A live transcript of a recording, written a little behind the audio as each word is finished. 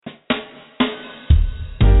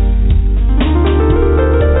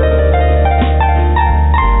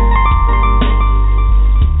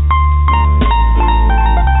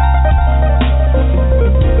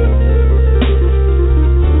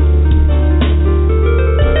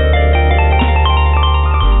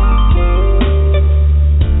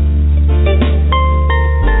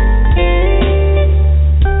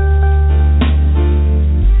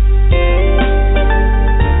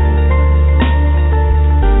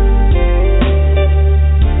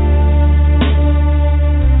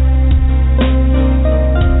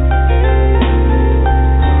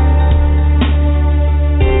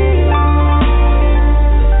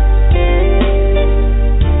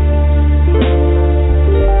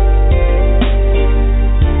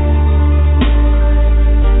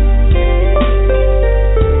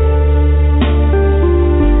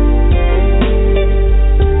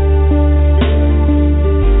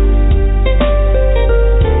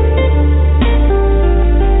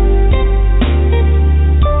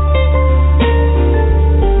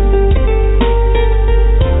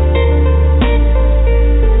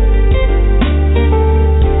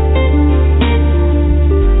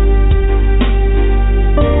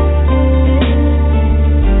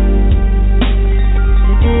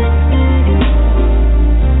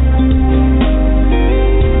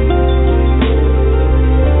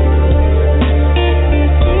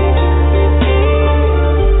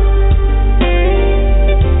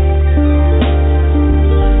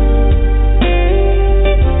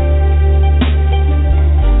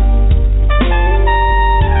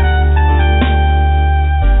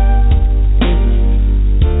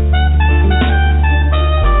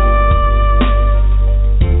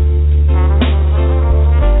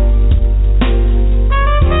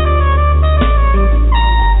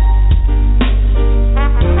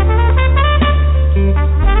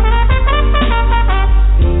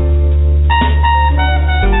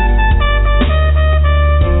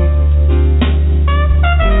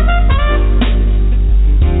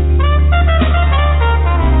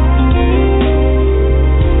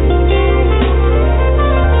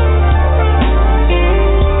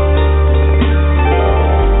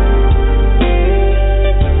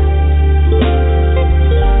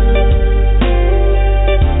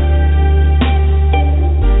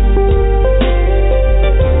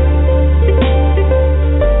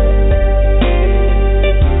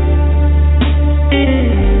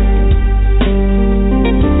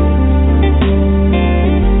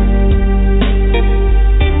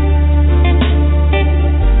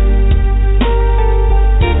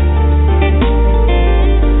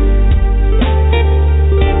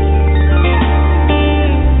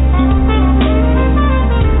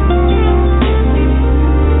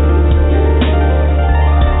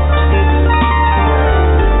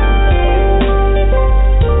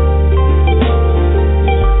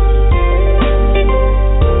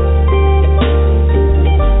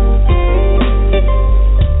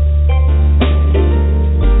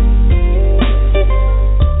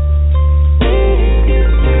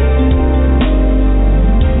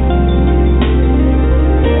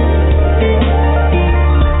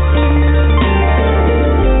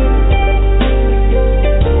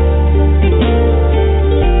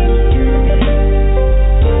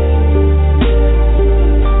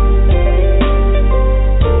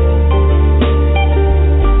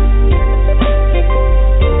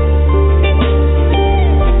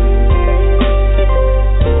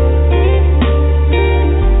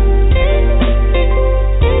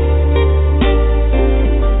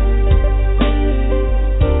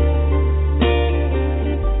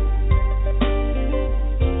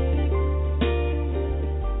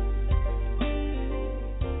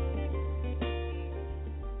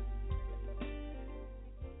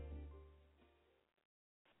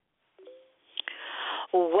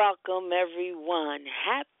Welcome, everyone.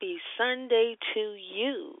 Happy Sunday to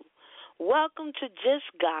you. Welcome to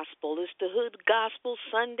Just Gospel. It's the Hood Gospel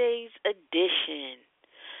Sundays edition.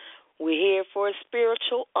 We're here for a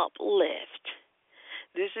spiritual uplift.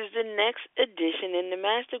 This is the next edition in the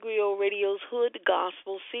Master Griot Radio's Hood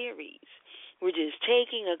Gospel series. We're just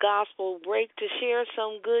taking a gospel break to share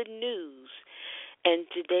some good news. And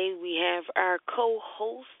today we have our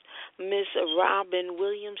co-host, Miss Robin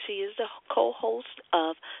Williams. She is the co-host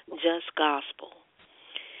of Just Gospel.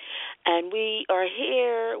 And we are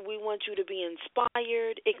here. We want you to be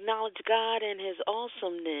inspired, acknowledge God and His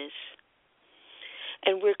awesomeness.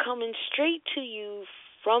 And we're coming straight to you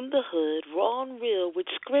from the hood, raw and real, with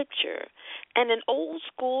scripture and an old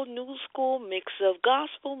school, new school mix of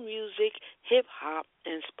gospel music, hip-hop,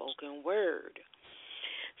 and spoken word.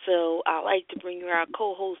 So I like to bring you our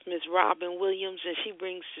co-host, Miss Robin Williams, and she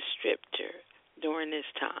brings the scripture during this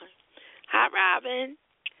time. Hi, Robin.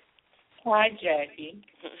 Hi, Jackie.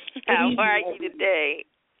 How are you today?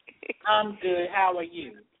 I'm good. How are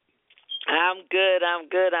you? I'm good.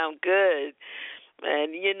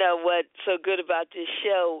 And you know what's so good about this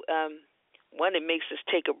show? One, it makes us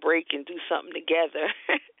take a break and do something together.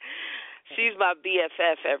 She's my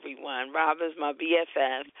BFF, everyone. Robin's my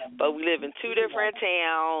BFF. But we live in two different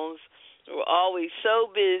towns. We're always so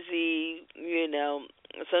busy, you know.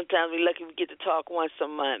 Sometimes we're lucky we get to talk once a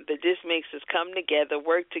month. But this makes us come together,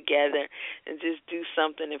 work together, and just do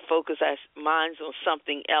something and focus our minds on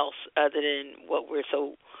something else other than what we're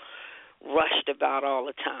so rushed about all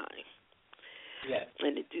the time. Yes.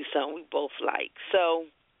 And to do something we both like. So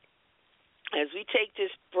as we take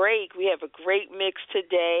this break, we have a great mix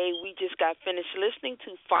today. We just got finished listening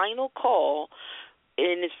to Final Call,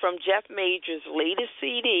 and it's from Jeff Major's latest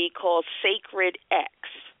CD called Sacred X,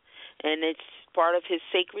 and it's part of his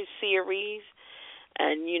Sacred series.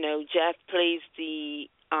 And, you know, Jeff plays the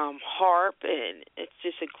harp, and it's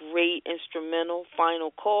just a great instrumental.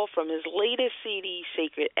 Final Call from his latest CD,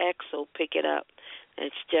 Sacred X, so pick it up.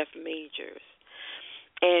 It's Jeff Major's.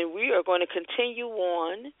 And we are going to continue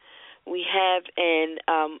on. We have an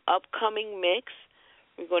upcoming mix.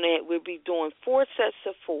 We'll be doing 4 sets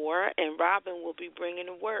of 4, and Robin will be bringing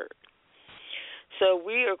the word. So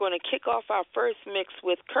we are going to kick off our first mix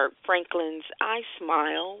with Kirk Franklin's "I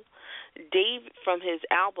Smile," Dave from his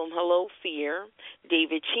album "Hello Fear,"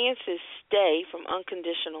 David Chance's "Stay" from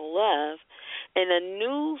 "Unconditional Love," and a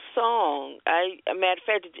new song. A matter of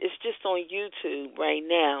fact, it's just on YouTube right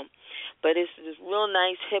now, but it's this real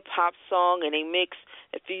nice hip hop song, and they mix.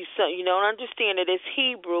 If you don't understand it, it's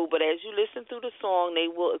Hebrew, but as you listen through the song, they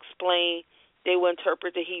will explain, they will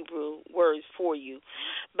interpret the Hebrew words for you.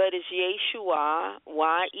 But it's Yeshua,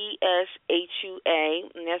 Yeshua,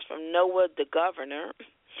 and that's from Noah the Governor.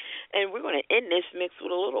 And we're going to end this mix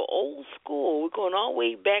with a little old school. We're going all the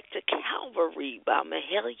way back to Calvary by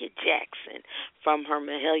Mahalia Jackson from her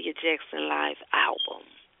Mahalia Jackson Live album.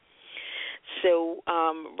 So,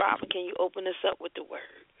 Robert, can you open us up with the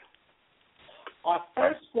word? Our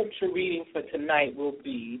first scripture reading for tonight will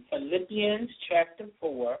be Philippians chapter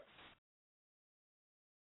 4.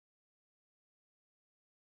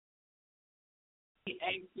 Be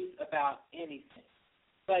anxious about anything,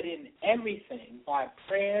 but in everything, by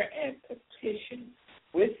prayer and petition,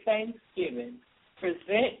 with thanksgiving,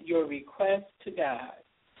 present your requests to God,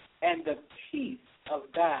 and the peace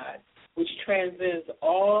of God, which transcends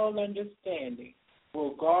all understanding,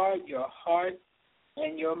 will guard your hearts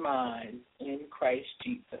and your minds in Christ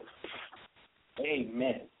Jesus.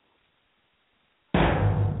 Amen.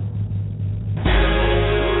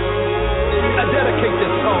 I dedicate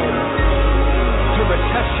this song to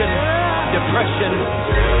recession, depression,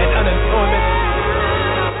 and unemployment.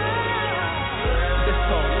 This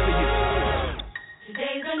song for you.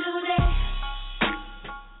 Today's a new day,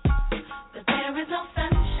 but there is no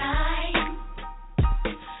sunshine.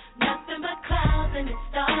 Nothing but clouds, and it's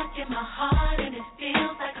dark in my heart, and it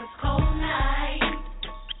feels like a cold night.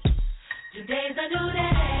 Today's a new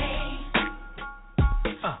day,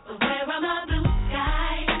 but where are my blue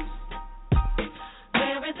skies?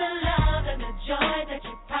 Where is the love and the joy that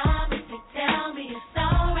you promised to tell me it's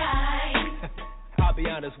alright? I'll be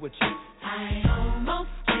honest with you. I almost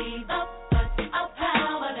gave up, but a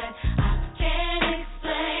power that I can't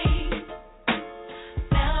explain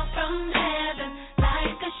fell from heaven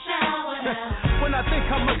like a shower. When I think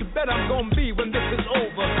how much better I'm gonna be when this is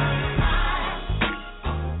over.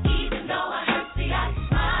 Even though I hurt, see, I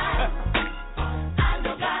smile. I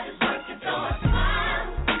know God is working, so I smile.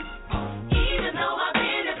 Even though I've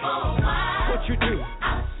been here for a while, What you do?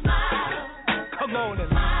 I smile. Come on and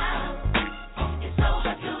Smile. It's so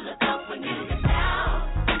hard to look up when you get down.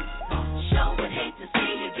 Sure would hate to see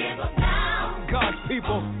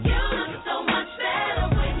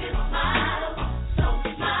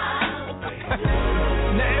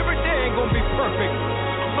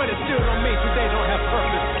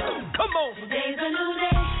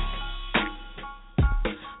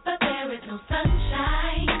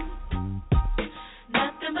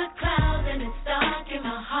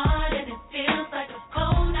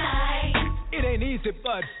it,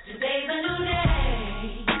 bud. Today's a new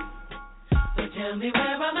day. So tell me,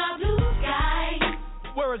 where are my blue skies?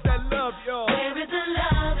 Where is that love, y'all? Where is the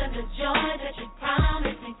love and the joy that you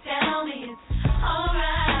promised me? Tell me it's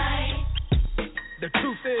alright. The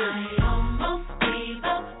truth is, I almost gave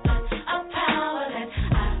up, but a power that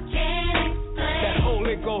I can't explain. that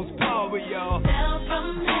Holy Ghost power, y'all. Fell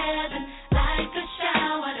from heaven like a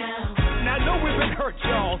shower now. Now I know we've been hurt,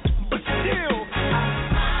 y'all, but still,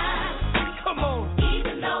 come on.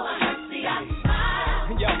 Even though I hurt, see I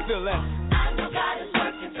smile. Y'all feel that? I know God is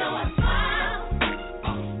working, so I smile.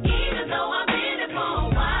 Even though I've been it for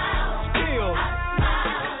a while, Still, I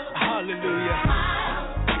smile. hallelujah. Smile.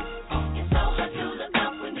 It's so hard to look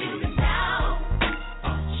up when you've been down.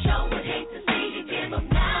 Sure would hate to see you give up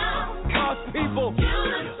now. God's people, You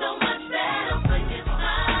look so much better when you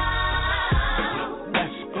smile.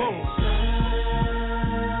 let's go.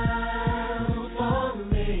 Smile for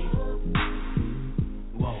me.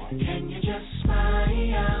 Whoa. Can you just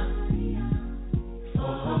smile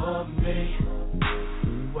for me?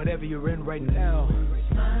 Whatever you're in right now,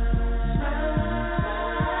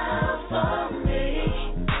 Smile for me.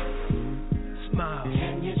 smile.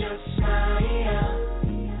 Can you just smile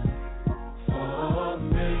for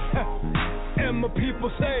me? And my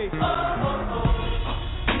people say, Oh, oh, oh.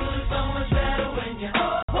 You look so much better when you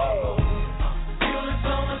oh, oh, oh. You look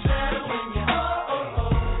so much better when you oh, oh, oh.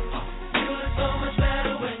 You look so much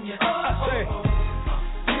better when you oh, I say, oh, oh.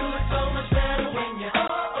 You look so much better when you oh,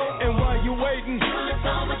 oh, oh. and while you waiting, You look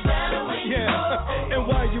so much better when you oh, yeah, oh, and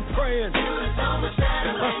while you praying, You look so much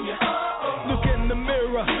better when you oh, oh. look in the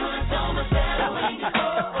mirror. You look so much better when you oh,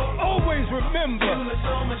 oh. Always remember, You look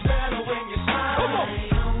so much better when you smile. Come on.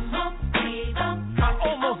 I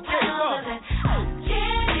almost gave up,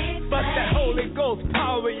 but that Holy Ghost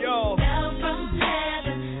power, y'all, came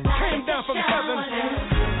down from heaven.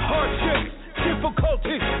 Hardships,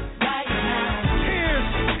 difficulties, tears,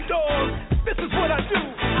 storms. This is what I do.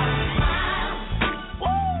 Woo!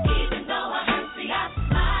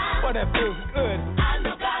 But that feels good.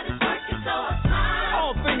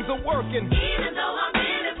 All things are working.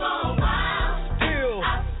 Still,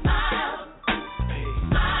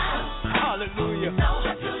 hallelujah.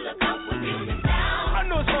 I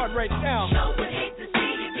know it's hard right now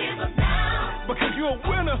because you're a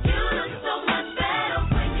winner.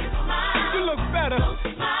 You look better.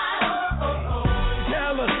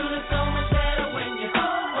 Dallas,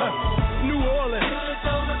 New Orleans,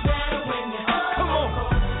 come on,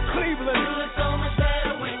 Cleveland,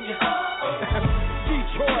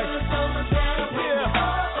 Detroit, yeah,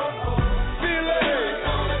 Philly,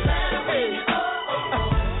 hey,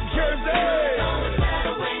 Jersey,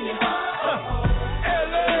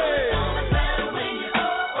 LA.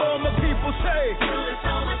 All my people say,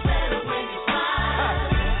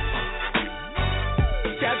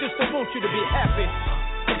 see, I just don't want you to be happy,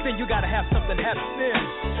 but then you gotta have something happening.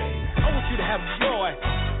 I want you to have joy,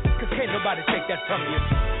 cause can't nobody take that from you.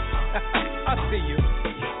 I see you.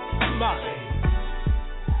 Smile.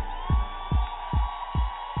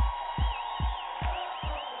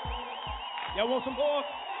 Y'all want some more?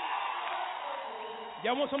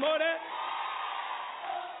 Y'all want some more of that?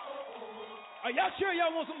 Are y'all sure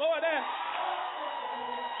y'all want some more of that?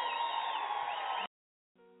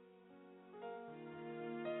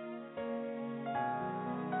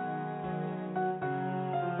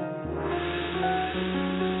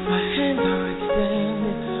 My hands are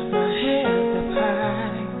extended, my hands up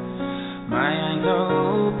high. My eyes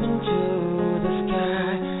are open to the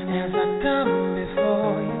sky. As I come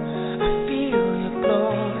before you, I feel your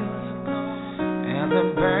glory. As a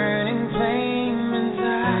burning flame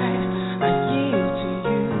inside, I yield to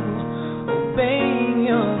you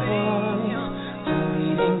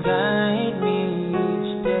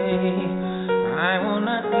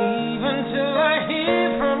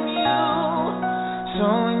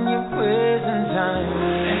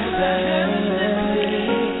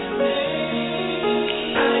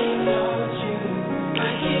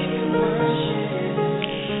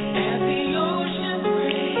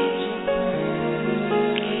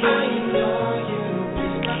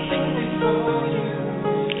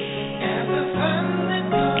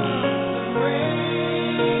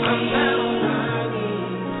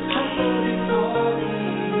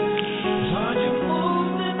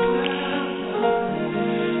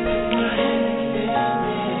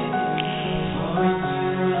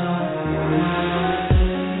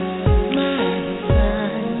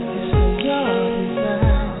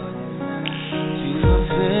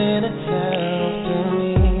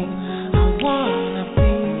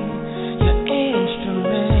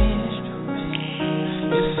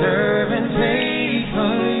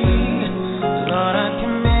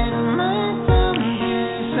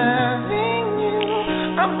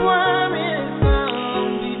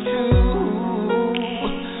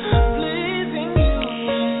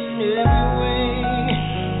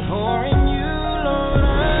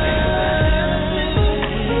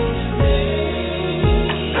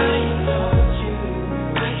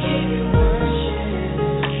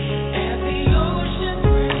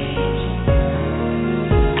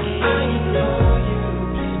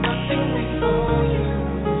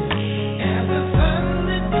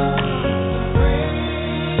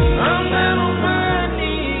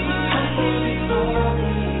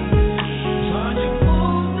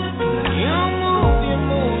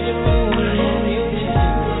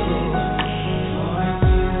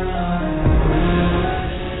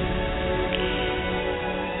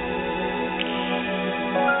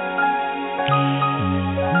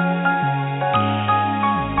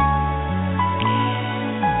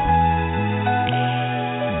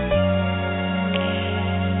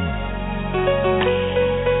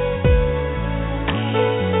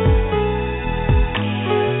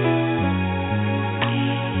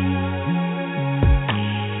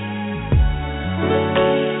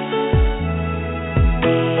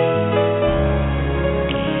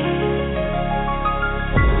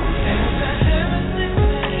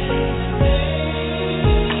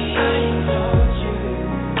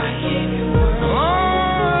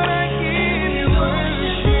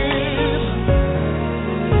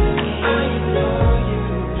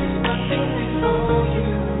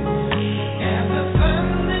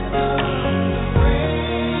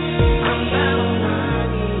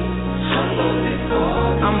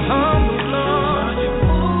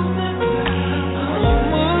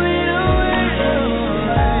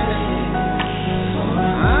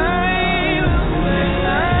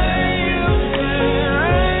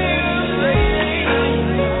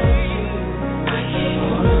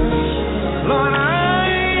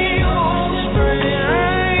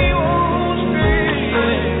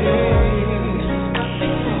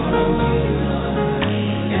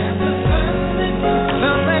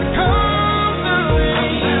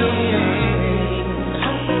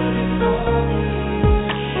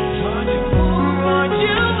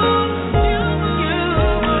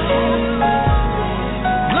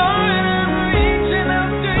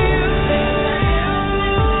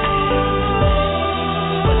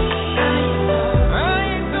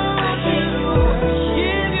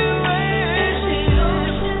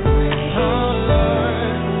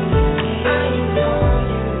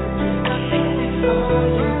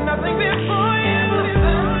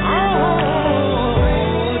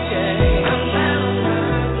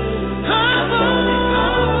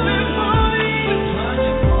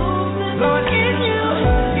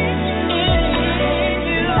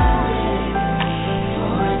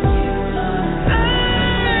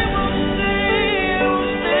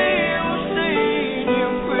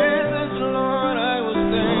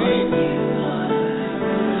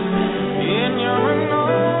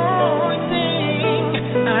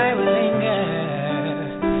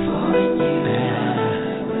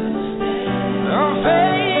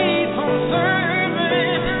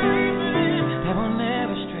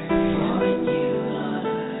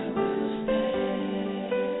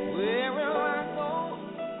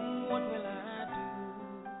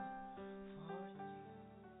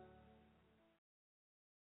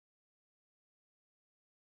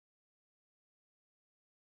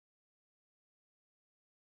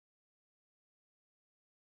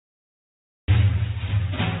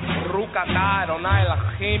Rukata Adonai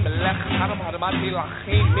Lachim Melech Haram Hadamati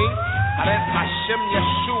Lachim Mi Haret Hashem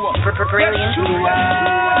Yeshua. Yeshua.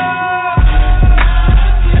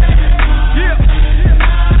 Yeah.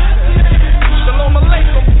 Shalom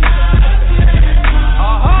Aleichem.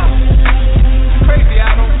 Crazy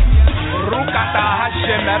Adam. Rukata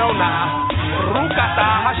Hashem Adonai. Rukata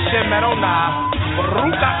Hashem Adonai.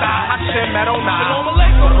 Rukata Hashem Adonai. Shalom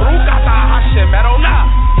Aleichem. Rukata Hashem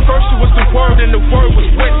Adonai. First it was the word and the word was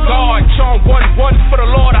with God. John 1:1 for the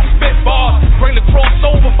Lord I spit bars. Bring the cross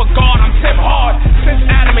over for God, I'm Tim Hard. Since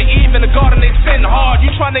Adam and Eve in the garden they sinned hard. You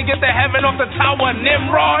trying to get to heaven off the tower of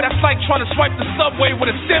Nimrod? That's like trying to swipe the subway with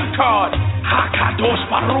a SIM card. Hakadosh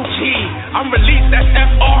Baruchi, I'm released, that's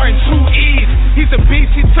FR and 2 E's. He's a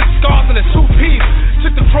beast, he took scars in a 2-piece.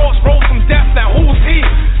 Took the cross, rose from death, now who's he?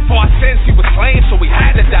 For our sins he was slain, so we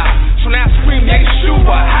had to die. So now scream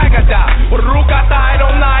Yeshua, Haggadah. Rukata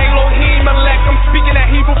Adonai Elohim Melech. I'm speaking that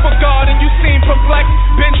Hebrew for God and you seem perplexed.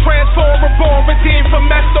 Been transformed, reborn, redeemed from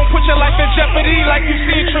mess. Don't put your life in jeopardy like you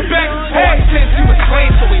seen Trebek. For our sins he was slain,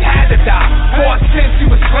 so we had to die. For our sins he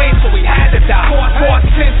was slain, so we had to die. For our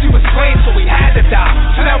sins he was slain, so we had to die.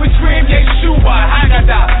 So now we scream Yeshua,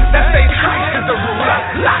 Haggadah. That say Christ is the ruler,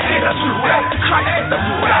 Lion of Judah. Christ is the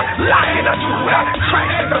ruler, Lion of Judah.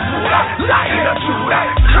 Christ is the ruler, Lion of Judah.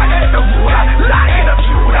 Christ is the ruler, Lion of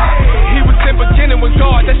Judah. He was in beginning with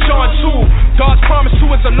God, that's John 2. God's promise to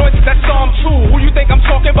his anointed, that's Psalm 2. Who you think I'm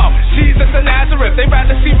talking about? Jesus of Nazareth. They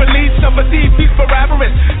rather see release of a thief, peace for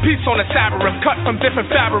avarice. Peace on the Sabbath, cut from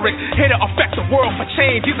different fabric. Here to affect the world for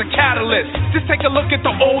change, he's a catalyst. Just take a look at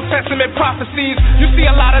the Old Testament prophecies. You see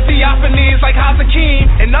a lot of theophanies like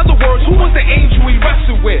Hazakim. In other words, who was the angel he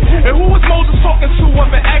wrestled with? And who was Moses talking to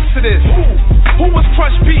up in Exodus? Who was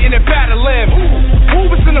crushed, beaten, and battered limb?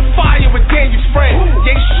 Who was in the fire with Daniel's friend?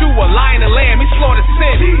 Yeshua, Lion and Lamb, he slaughtered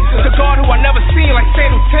sin. The God who I never seen like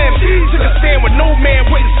Sandal Tim. Took a stand with no man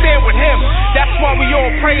wouldn't stand with him. That's why we all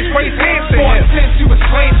praise, raise hands to him. For our sins he was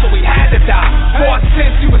slain, so we had to die. For our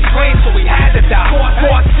sins he was slain, so we had to die. For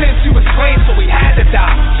our sins he was slain, so we had to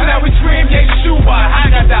die. So now we scream Yeshua,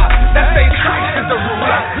 Haggadah. That say Christ is the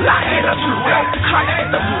ruler, Lion of Judah. Christ is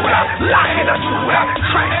the ruler, Lion of Judah.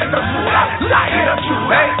 Christ is the ruler, Lion of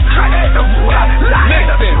Judah. Christ is the ruler, Lion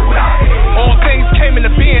of Judah. All things came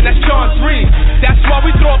into being, that's John 3. That's why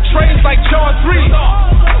we throw up trays like John 3.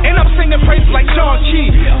 And I'm singing praises like John Key.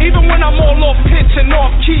 Even when I'm all off pitch and off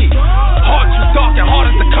key. Heart too dark and hard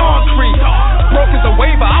as the concrete. Broke as a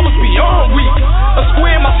waiver, I was beyond weak. A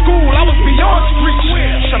square in my school, I was beyond street.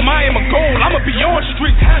 Shemayim a goal, I'm a beyond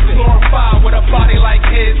street. Glorified with a body like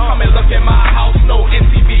his. Come and look at my house, no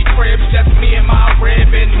MTV cribs. Just me and my rib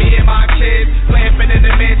and me and my kids. Lamping in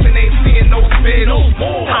the mansion, ain't seeing no spit.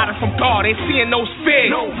 Hiding from God, ain't seeing no spit.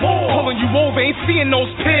 Pulling you over, ain't seeing those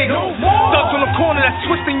pigs. Thugs on the corner that's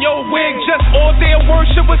twisting your wig. Just all day of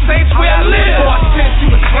worship with saints where I live. For our sins he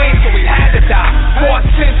was slain, so we had to die. For our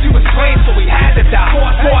sins he was slain, so we had to die.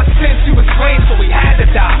 For our sins he was slain, so we had to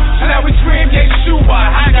die. So now we scream Yeshua,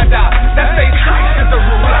 Haggadah. That say Christ is the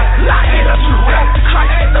ruler, Lion of Judah.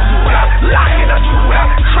 Christ is the ruler, Lion of Judah.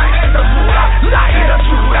 Christ is the ruler, Lion of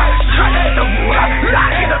Judah. Christ is the ruler,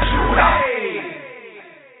 Lion of Judah.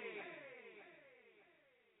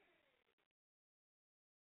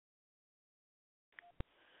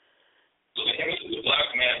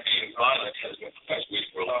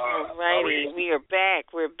 Alrighty, we are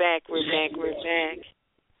back. We're back.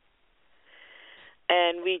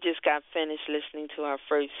 And we just got finished listening to our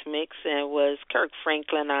first mix, and it was Kirk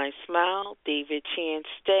Franklin, I Smile, David Chance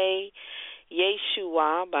Stay,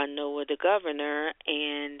 Yeshua by Noah the Governor,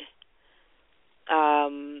 and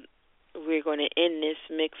we're going to end this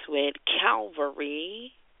mix with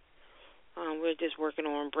Calvary. We're just working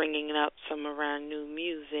on bringing up some of our new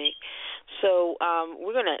music. So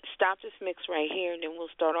we're going to stop this mix right here, and then we'll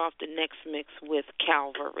start off the next mix with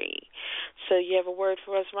Calvary. So you have a word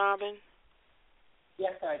for us, Robin?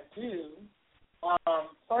 Yes, I do.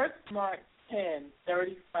 1 Mark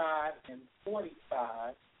 10:35 and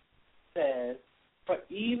 45 says, "For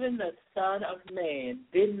even the Son of Man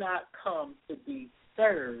did not come to be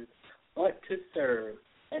served, but to serve,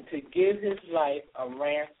 and to give his life a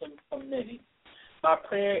ransom for many." My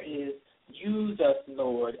prayer is, use us,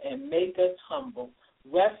 Lord, and make us humble.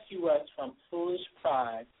 Rescue us from foolish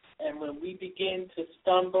pride. And when we begin to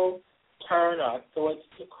stumble, turn our thoughts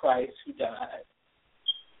to Christ who died.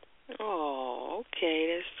 Oh,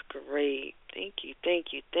 okay, that's great. Thank you.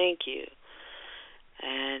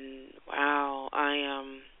 And wow,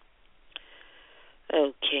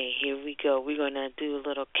 okay, here we go. We're going to do a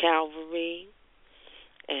little Calvary,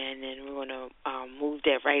 and then we're going to move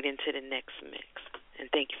that right into the next mix. And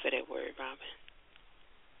thank you for that word, Robin.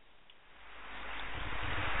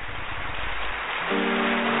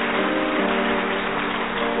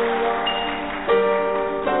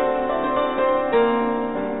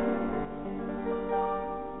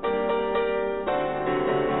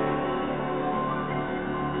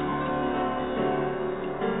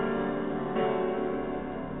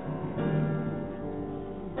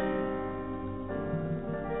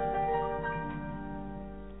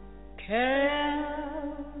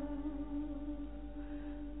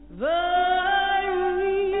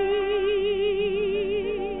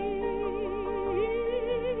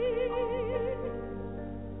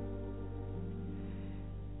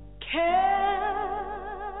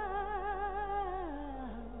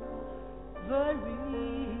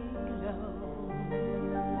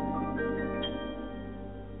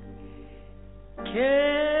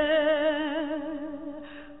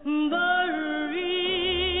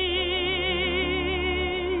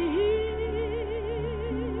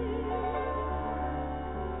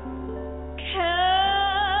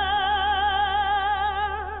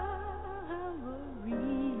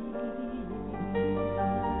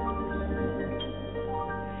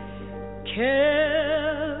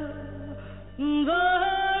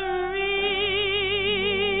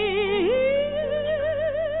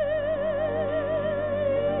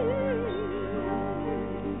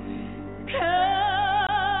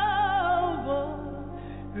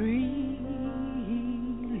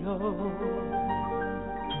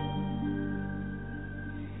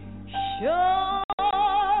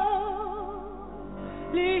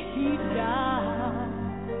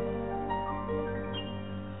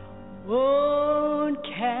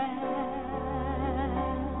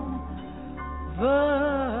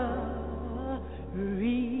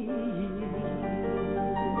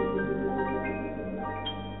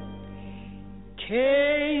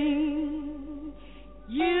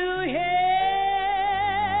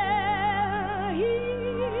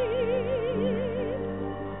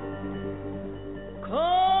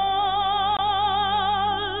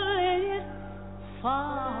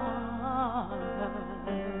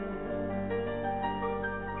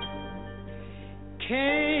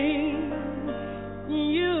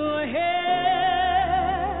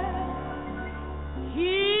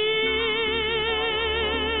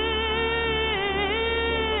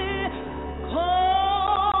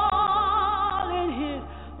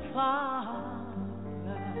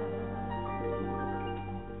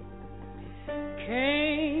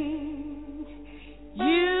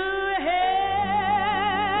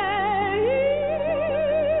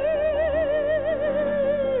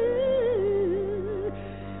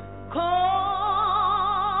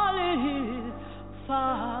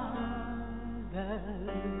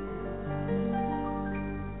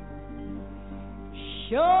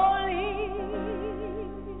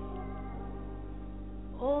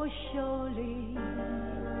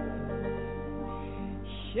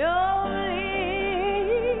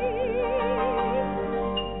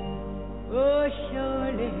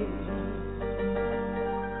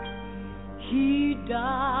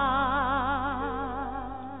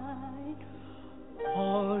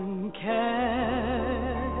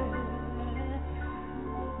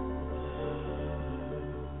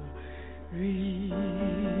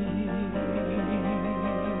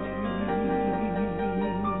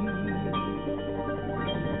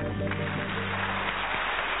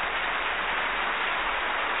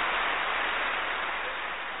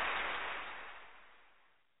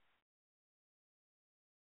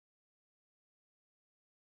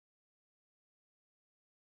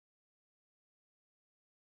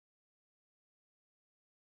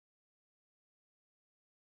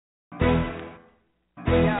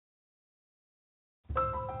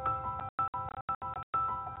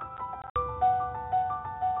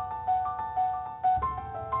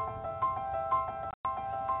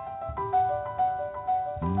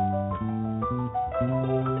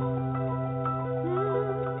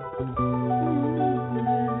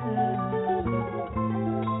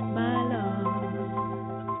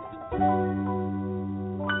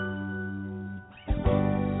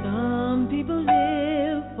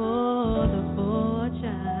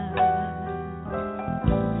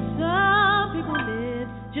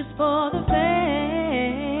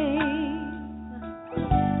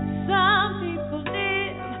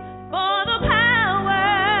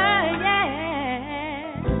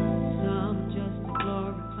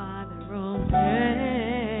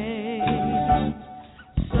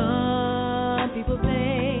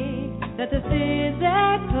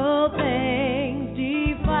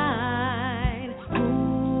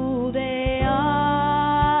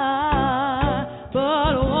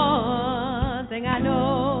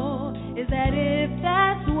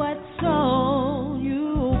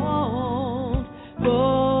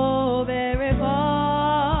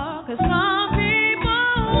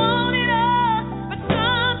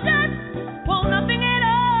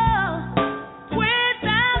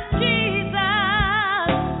 Jesus,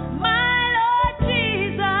 my Lord Jesus.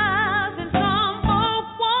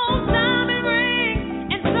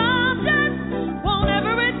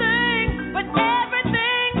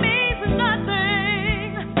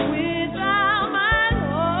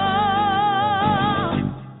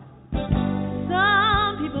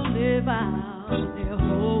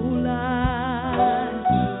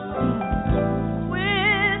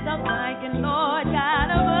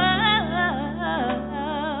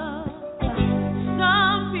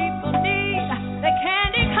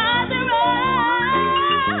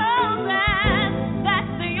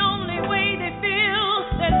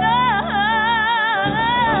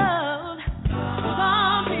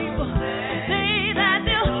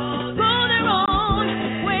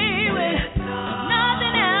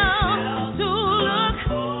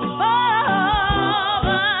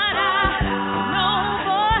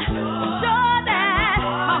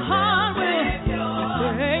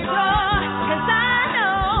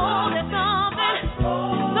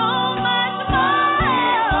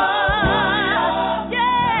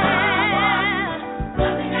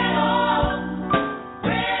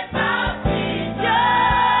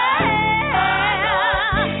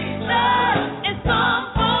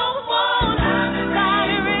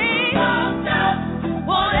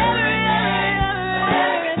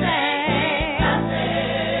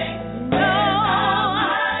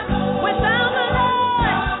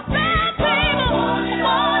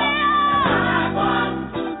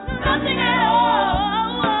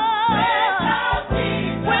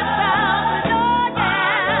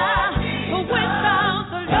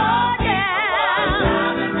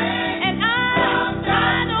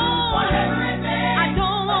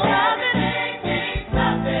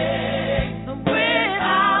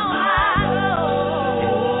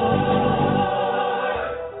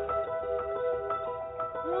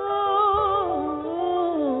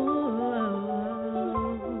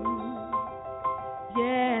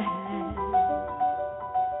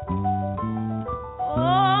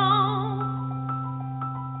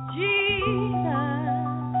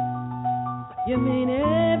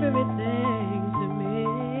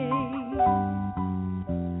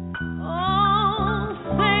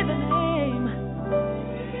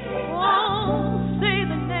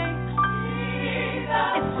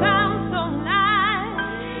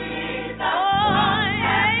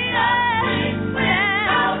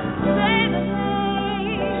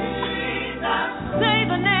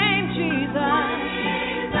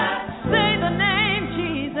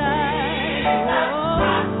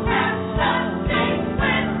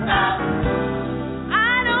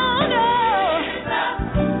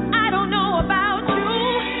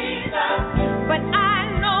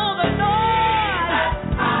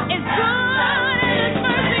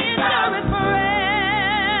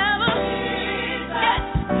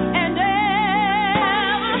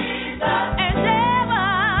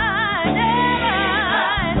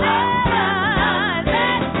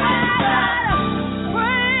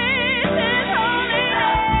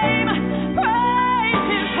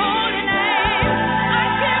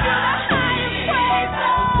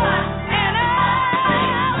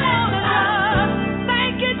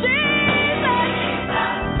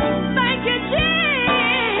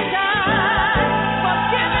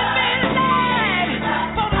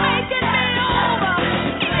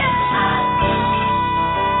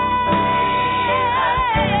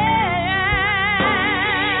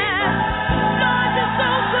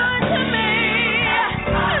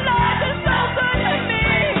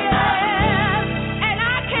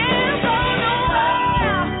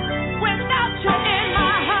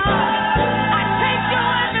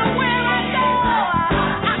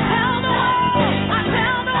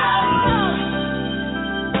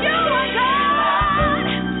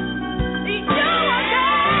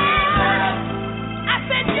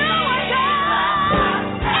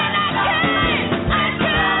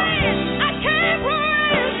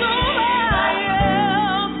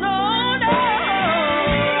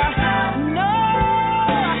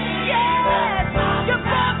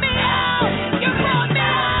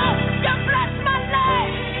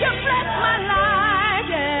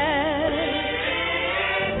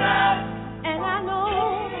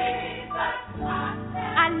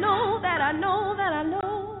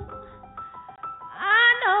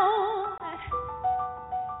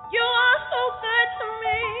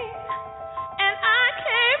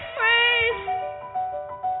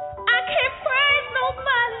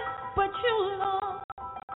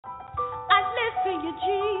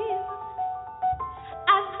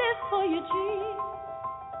 you,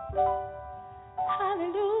 Jesus.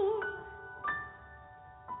 Hallelujah.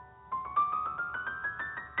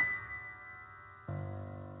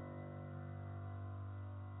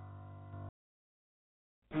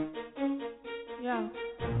 Yeah.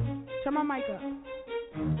 Turn my mic up.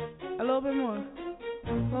 A little bit more.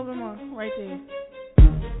 A little bit more. Right there.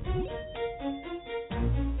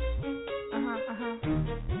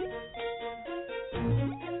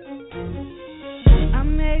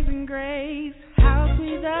 Amazing grace, how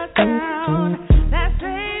sweet the sound that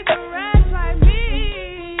saved a wretch like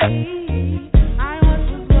me. I once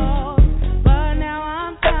was lost, but now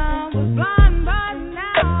I'm found. Was blind, but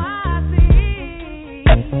now I see.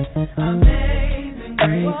 Amazing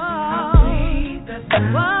grace, how sweet the sound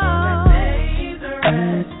that saved a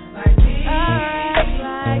wretch like me. I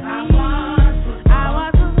once was lost,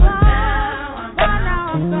 but now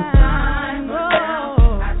I'm found.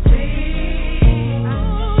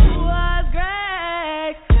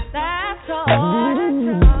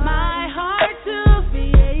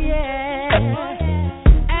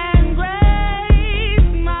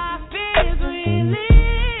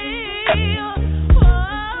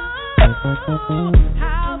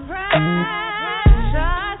 How precious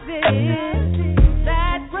is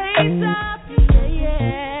that grace appears.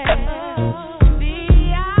 The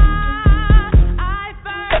I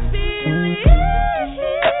first believed.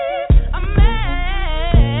 Amazing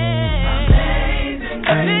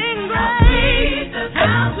grace,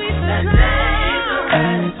 how sweet the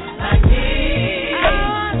sound like me. I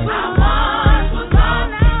once was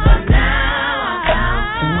lost, but now I'm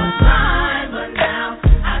found. Was blind, but now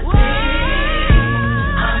I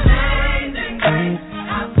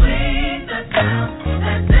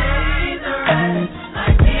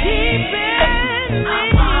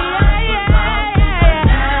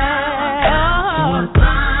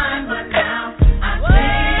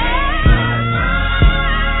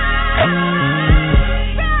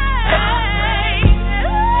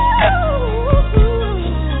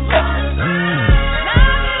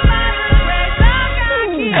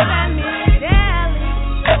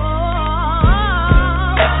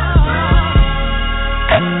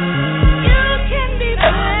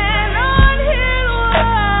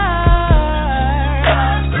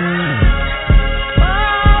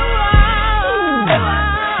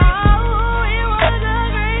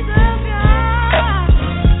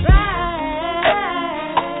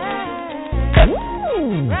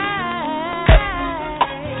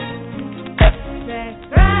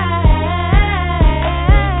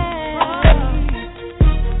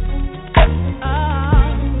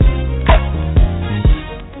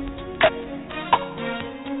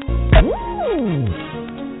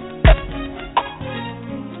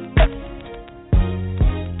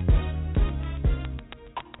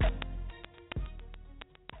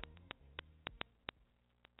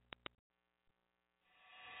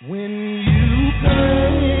When you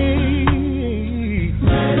pray,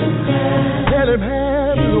 let him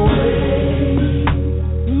have his way.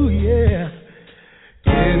 Ooh, yeah.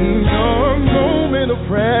 In your moment of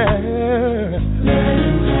prayer,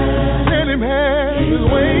 let him have his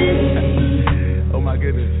way. Oh, my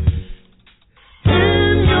goodness.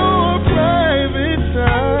 In your private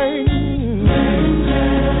time,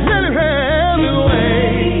 let him have his way.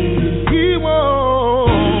 He won't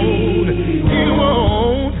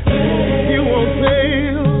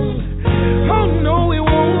fail. Oh, no, he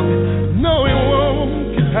won't. No, he won't.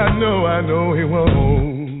 I know he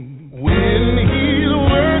won't. When he's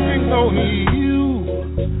working on you,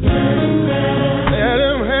 let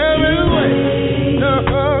him have his way.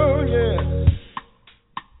 Oh, yeah.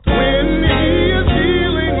 When he is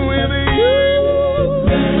dealing with you,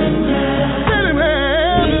 let him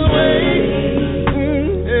have his way.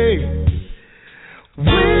 Hey.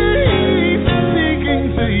 When he's speaking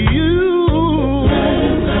to you,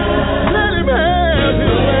 let him have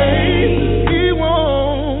his way. He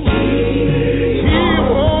won't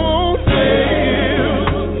fail.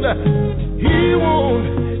 He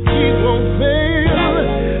won't fail.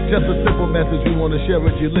 Just a simple message we want to share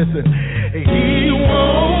with you. Listen, he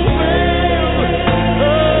won't fail.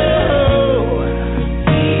 Oh,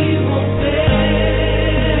 he won't fail.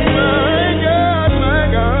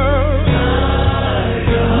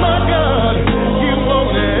 My God, he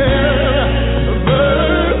won't ever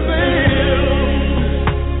fail.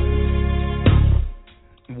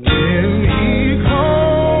 When he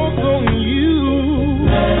calls on you,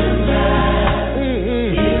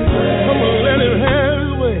 come on, let him have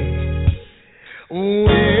his way.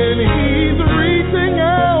 When he's reaching out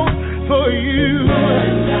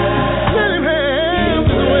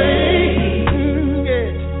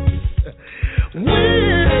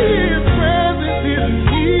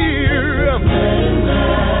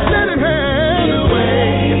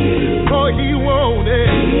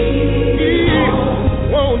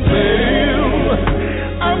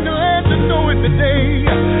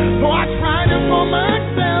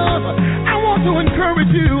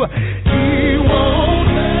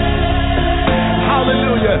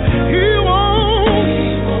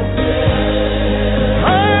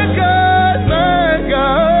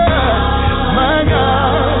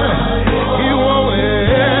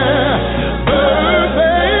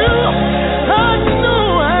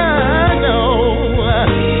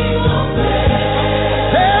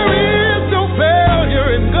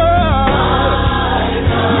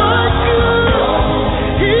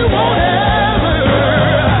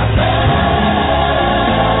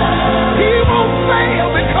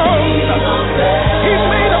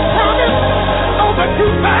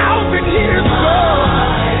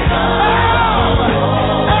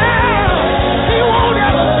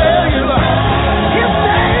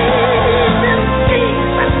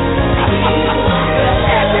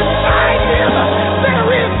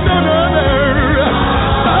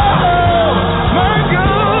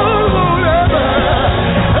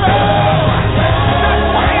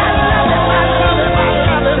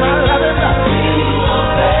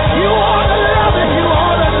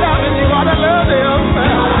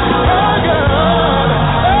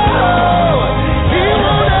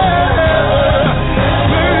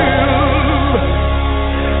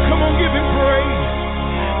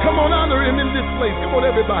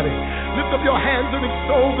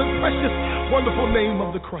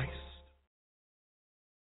Christ.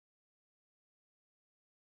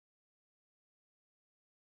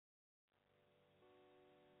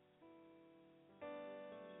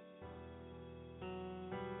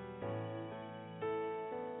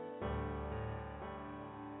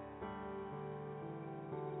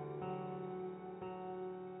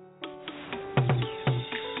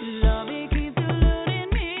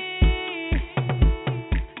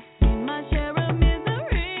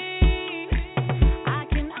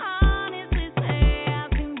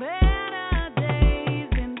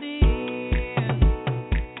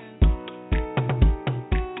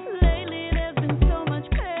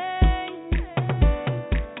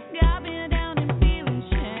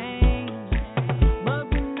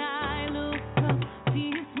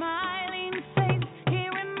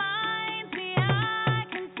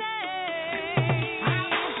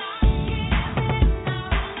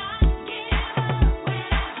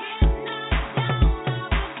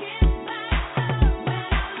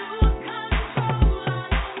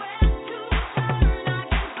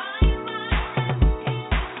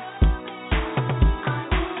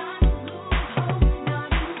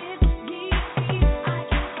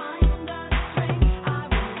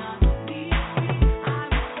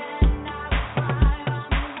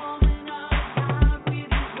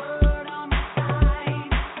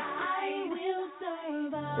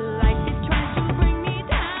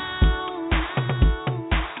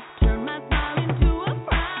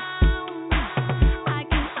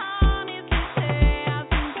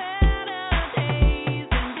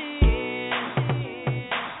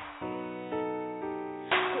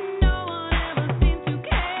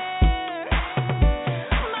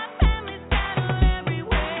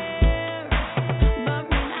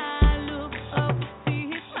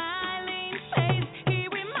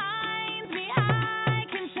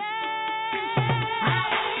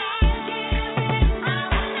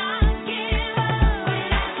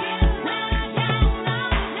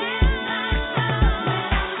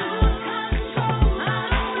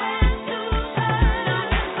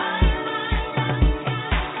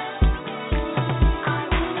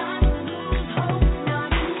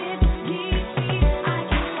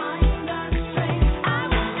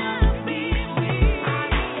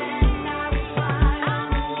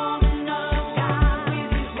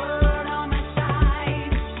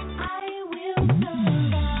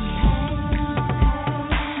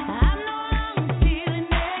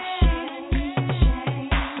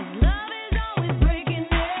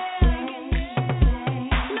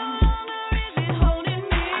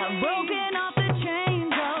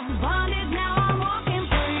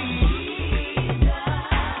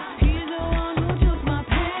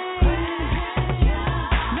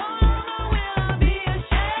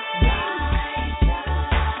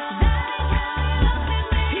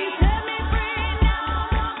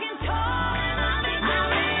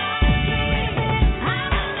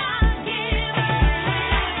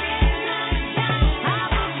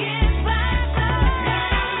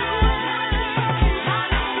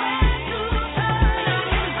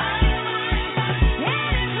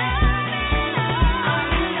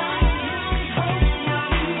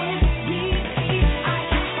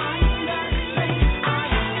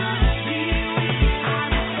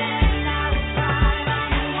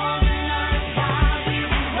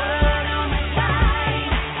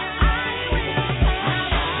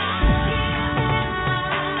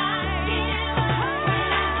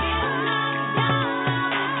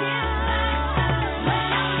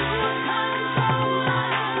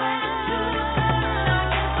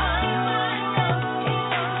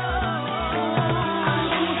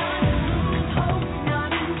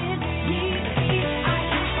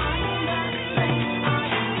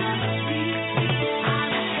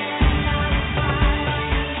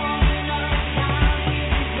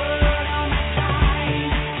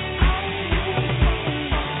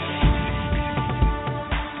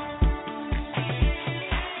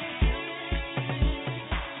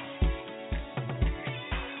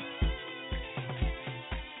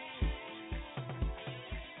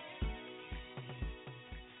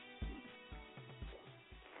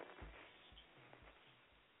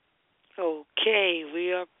 Okay,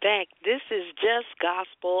 we are back. This is Just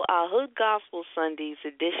Gospel, our Hood Gospel Sundays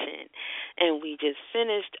edition. And we just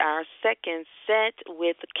finished our second set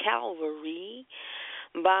with Calvary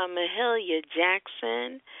by Mahalia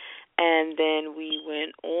Jackson. And then we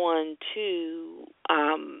went on to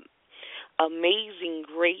Amazing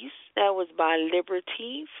Grace. That was by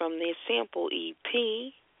Liberty from their sample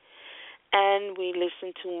EP. And we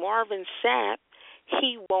listened to Marvin Sapp,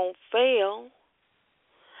 He Won't Fail.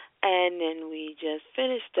 And then we just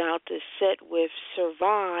finished out the set with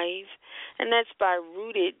Survive, and that's by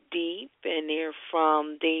Rooted Deep, and they're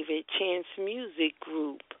from David Chance Music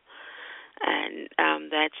Group. And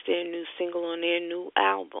that's their new single on their new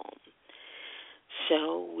album.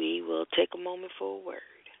 So we will take a moment for a word.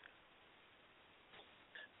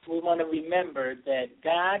 We want to remember that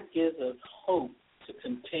God gives us hope to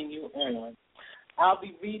continue on. I'll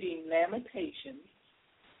be reading Lamentations,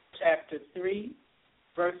 chapter 3,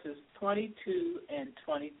 verses 22 and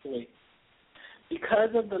 23. Because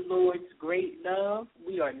of the Lord's great love,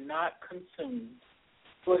 we are not consumed,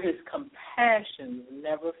 for his compassions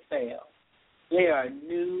never fail. They are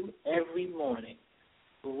new every morning.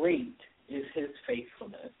 Great is his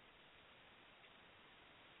faithfulness.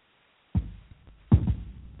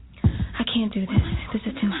 I can't do this. This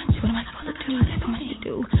is too much. What am I supposed to do? There's so much to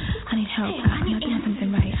do. I need help. I'm not doing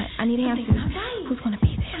something right. I need answers. Who's going to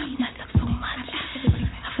be there? I've messed up so much.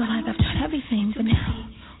 I feel like I've tried everything, but now,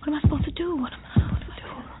 what am I supposed to do? What am I supposed to do?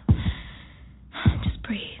 Just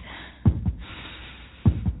breathe.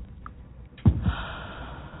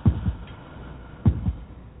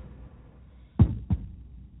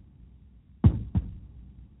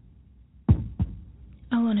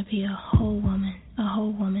 I want to be a whole woman, a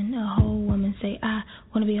whole woman, a whole woman. Say, I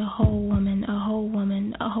want to be a whole woman, a whole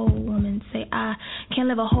woman, a whole woman. Say, I can't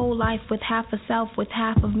live a whole life with half a self, with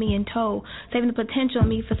half of me in tow, saving the potential of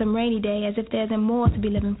me for some rainy day as if there isn't more to be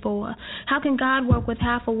living for. How can God work with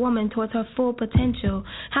half a woman towards her full potential?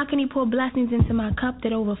 How can he pour blessings into my cup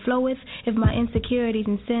that overfloweth if my insecurities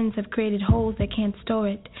and sins have created holes that can't store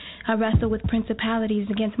it? I wrestle with principalities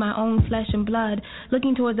against my own flesh and blood,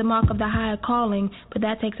 looking towards the mark of the higher calling, but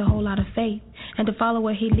that takes a whole lot of faith. And to follow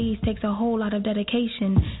where he leads takes a whole lot of dedication.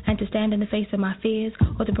 And to stand in the face of my fears,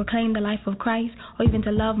 or to proclaim the life of Christ, or even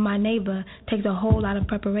to love my neighbor, takes a whole lot of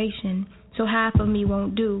preparation. So half of me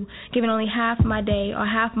won't do. Giving only half my day, or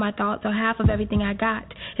half my thoughts, or half of everything I got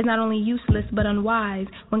is not only useless but unwise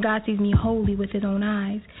when God sees me holy with his own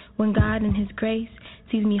eyes. When God in his grace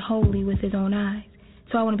sees me holy with his own eyes.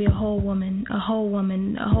 So I want to be a whole woman, a whole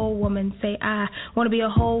woman, a whole woman. Say, I want to be a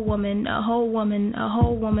whole woman, a whole woman, a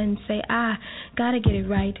whole woman. Say, I gotta get it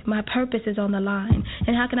right. My purpose is on the line.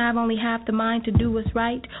 And how can I have only half the mind to do what's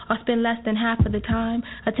right, or spend less than half of the time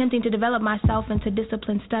attempting to develop myself into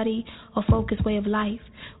disciplined study or focused way of life,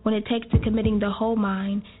 when it takes to committing the whole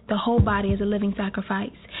mind, the whole body as a living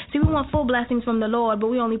sacrifice? See, we want full blessings from the Lord, but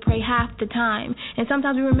we only pray half the time. And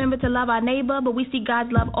sometimes we remember to love our neighbor, but we seek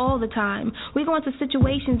God's love all the time. We go into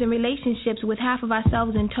situations and relationships with half of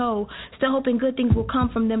ourselves in tow, still hoping good things will come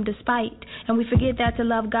from them despite. And we forget that to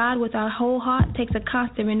love God with our whole heart takes a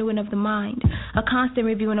constant renewing of the mind, a constant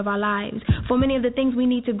reviewing of our lives. For many of the things we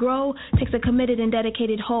need to grow takes a committed and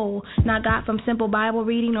dedicated whole, not got from simple Bible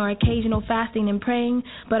reading or occasional fasting and praying,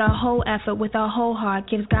 but our whole effort with our whole heart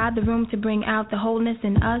gives God the room to bring out the wholeness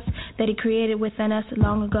in us that he created within us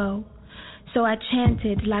long ago. So I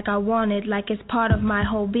chanted like I wanted, like it's part of my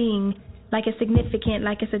whole being, like it's significant,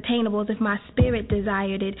 like it's attainable, as if my spirit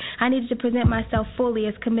desired it. I needed to present myself fully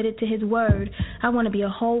as committed to his word. I want to be a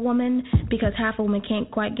whole woman because half a woman can't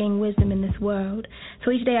quite gain wisdom in this world.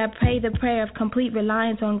 So each day I pray the prayer of complete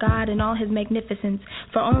reliance on God and all his magnificence,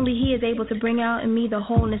 for only he is able to bring out in me the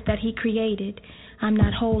wholeness that he created. I'm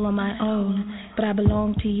not whole on my own, but I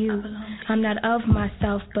belong to you. I'm not of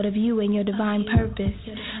myself, but of you and your divine purpose.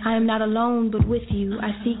 I am not alone, but with you.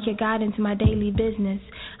 I seek your guidance in my daily business.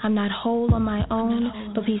 I'm not whole on my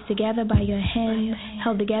own, but pieced together by your hand,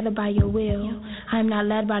 held together by your will. I am not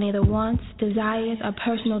led by any other wants, desires, or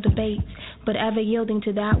personal debates, but ever yielding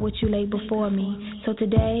to that which you lay before me. So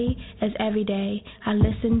today, as every day, I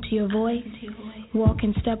listen to your voice, walk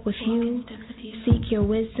in step with you, seek your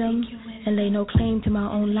wisdom, and lay no claim to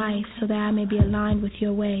my own life, so that I may be aligned with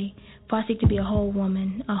your way. For I seek to be a whole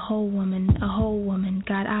woman, a whole woman, a whole woman.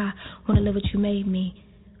 God, I want to live what you made me,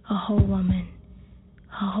 a whole woman,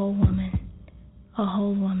 a whole woman, a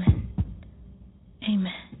whole woman.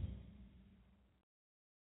 Amen.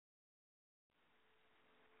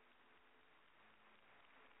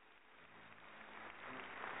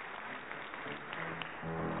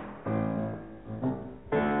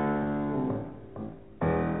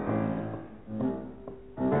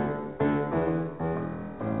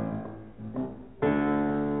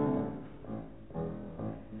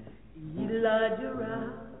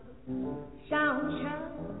 Elijah, shout,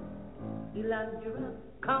 shout. Elijah,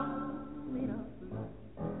 coming up.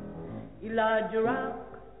 Elijah,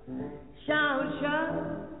 shout, shout.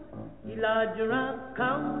 Elijah,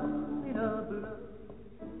 coming up.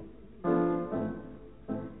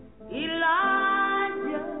 Elijah,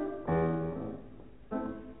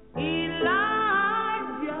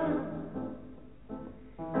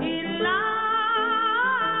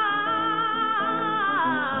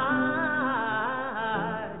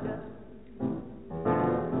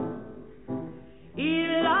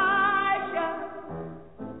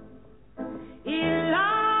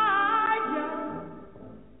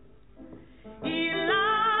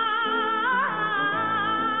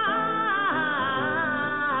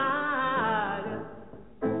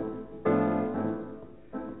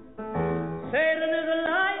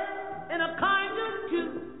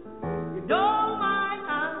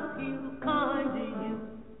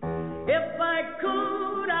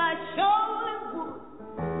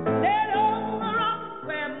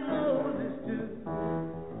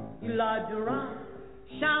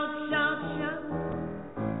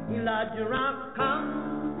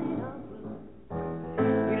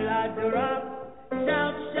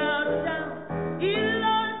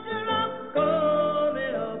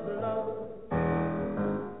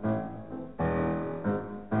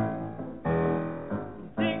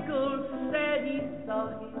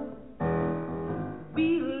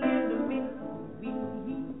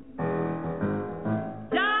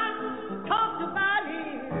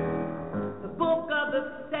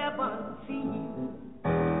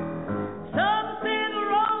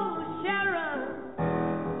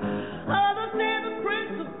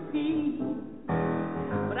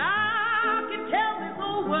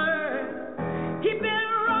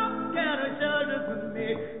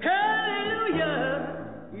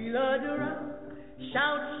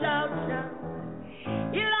 Shout, shout, shout.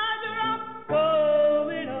 Elijah Rock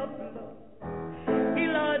going up, Lord.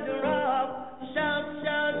 Elijah Rock, shout,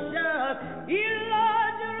 shout, shout.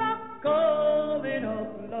 Elijah Rock going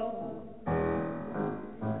up, Lord.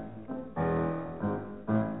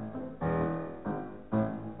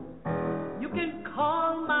 You can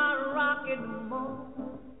call my rock in the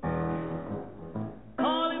morning,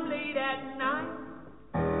 call him late at night.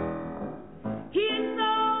 He's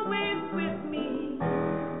always with me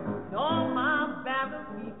in all my battles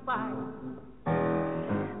we fight.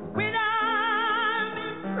 When I'm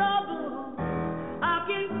in trouble, I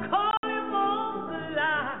can call him on the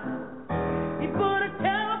line. He put a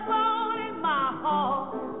telephone in my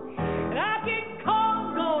heart, and I can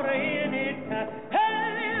call God anytime.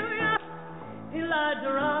 Hallelujah.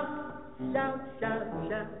 Elijah Rock, shout, shout,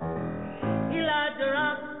 shout. Elijah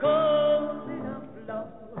Rock going up, Lord.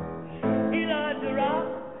 Elijah Rock,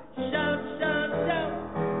 shout, shout, shout.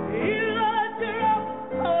 Elijah Rock,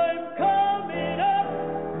 I'm coming up,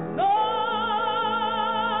 Lord.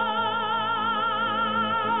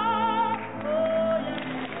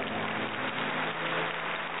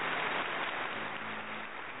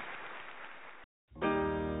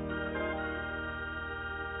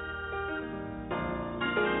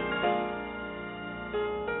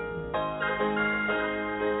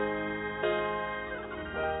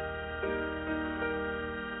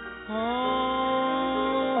 Oh,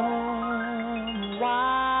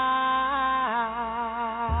 yeah.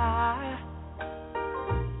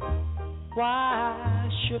 Why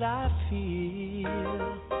should I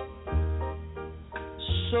feel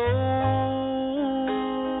so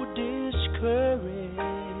discouraged?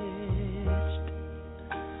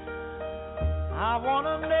 I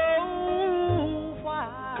wanna know why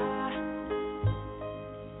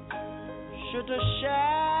should the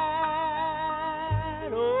shadows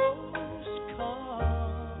come?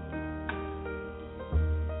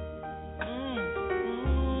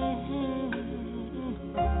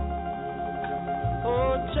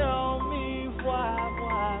 Oh, tell me why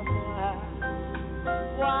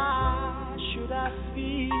should I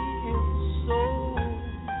feel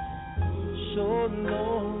so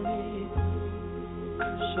lonely,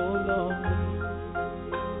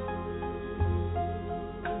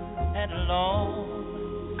 and long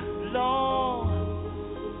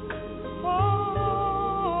for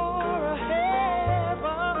a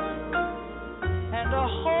heaven and a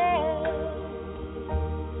home.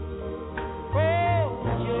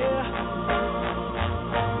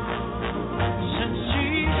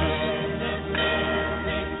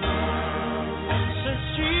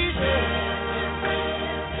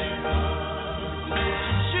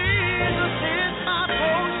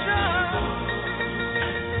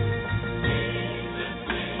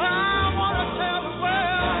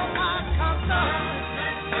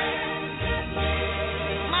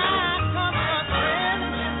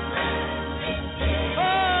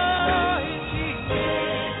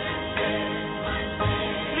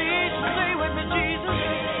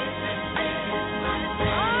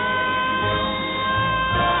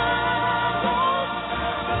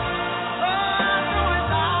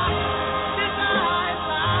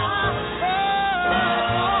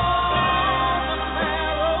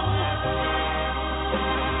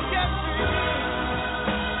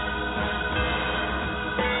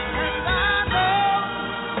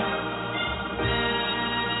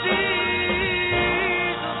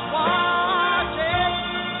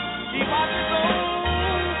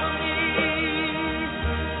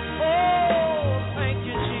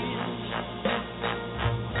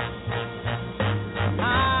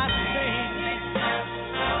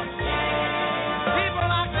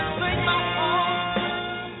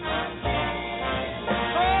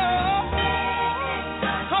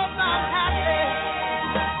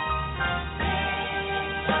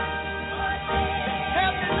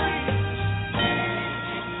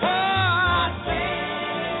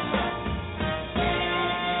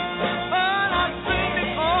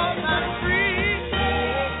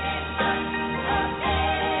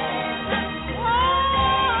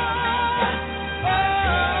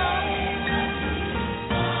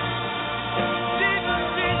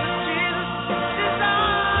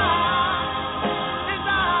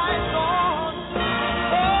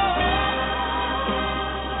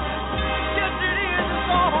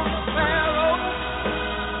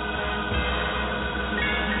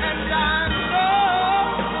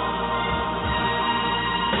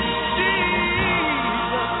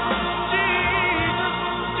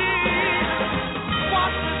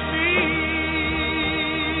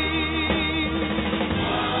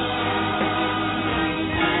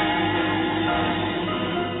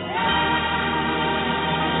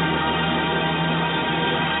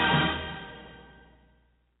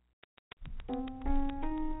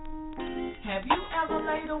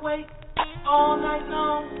 awake all night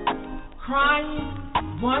long,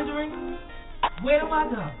 crying, wondering, where do I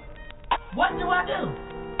go? What do I do?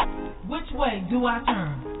 Which way do I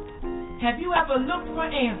turn? Have you ever looked for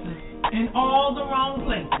answers in all the wrong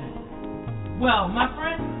places? Well, my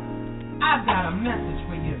friend, I've got a message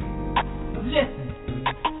for you. Listen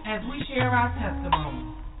as we share our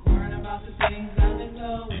testimony. Learn about the things I've been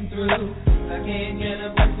going through. I can't get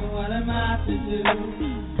a break, so what am I to do?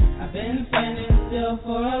 I've been standing still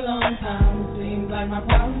for a long time. Seems like my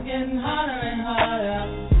problem's getting harder and harder.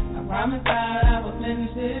 I promised God I would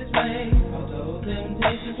finish this race. Although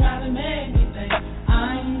temptation tried to make me think,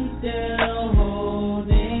 I'm still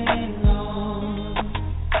holding on.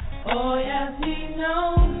 Oh yes, He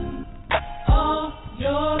knows all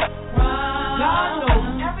your problems. God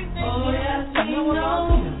knows everything. Oh yes, He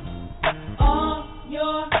knows all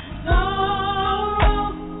your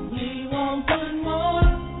sorrows. He won't put more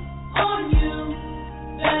on you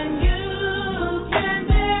than you can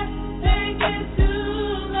bear. Take it to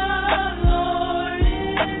the Lord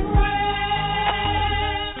in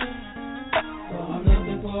prayer. So I'm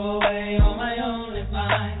looking for a way on my own and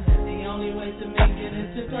find that the only way to make it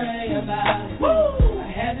is to pray about it. I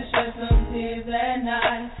had to shed some tears that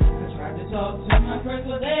night. I tried to talk to my friends,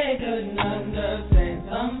 but they couldn't understand.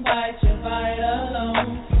 Some fight you fight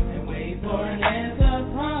alone and wait for an answer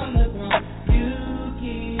from the throne. You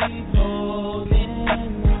keep holding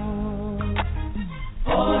on.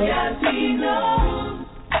 Oh yes, He knows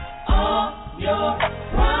all your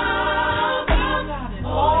problems.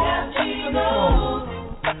 Oh yes, He knows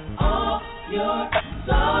all your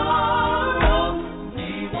sorrows.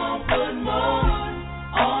 He won't put more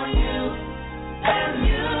on you than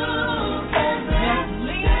you can bear.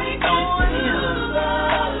 Lean on the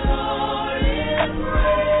Lord in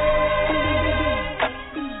prayer.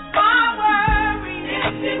 My worry,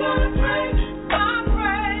 if you're gonna pray, my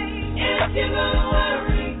pray. If you're gonna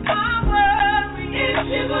worry, my worry. If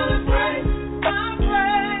you're gonna pray, my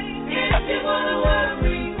pray. If you're gonna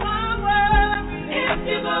worry, my worry. If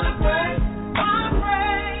you're gonna pray, my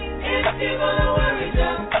pray. If you're gonna worry,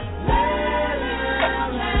 just let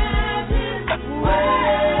Him have His way.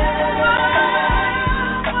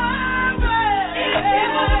 If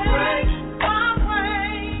you're gonna pray, my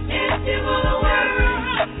pray. If you're gonna worry,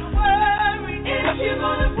 worry. If you're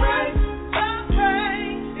gonna pray, just pray.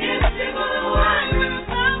 If you're gonna worry,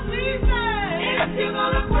 please say. If you're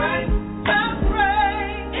gonna pray, just pray.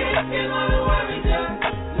 If you're gonna worry, just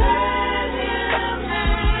let Him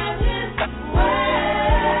have His way.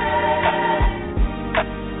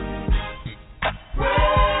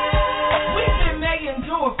 We've been making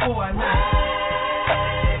endure for a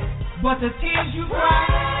night, but the tears you cry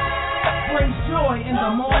brings joy in the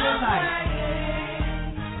morning light.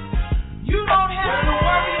 You don't have to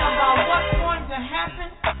worry about what's going to happen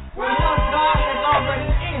because God has already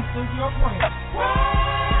answered your prayer.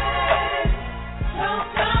 Don't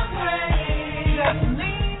stop praying. Just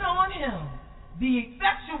lean on Him. The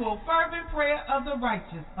effectual fervent prayer of the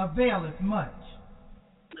righteous availeth much.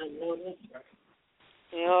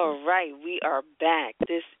 All right, we are back.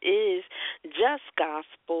 This is Just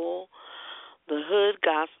Gospel, the Hood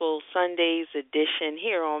Gospel Sundays edition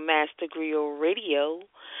here on Master Griot Radio.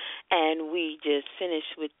 And we just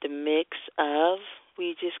finished with the mix of,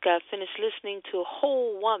 we just got finished listening to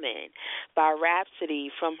Whole Woman by Rhapsody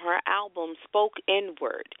from her album Spoke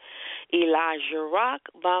Inward. Elijah Rock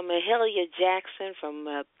by Mahalia Jackson from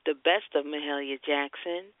the best of Mahalia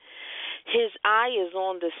Jackson. His Eye is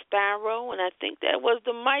on the Sparrow, and I think that was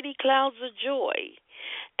the Mighty Clouds of Joy.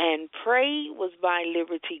 And Pray was by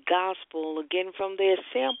Liberty Gospel, again from their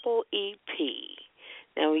sample EP.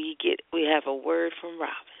 Now we have a word from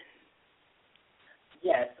Robin.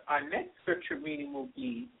 Yes, our next scripture reading will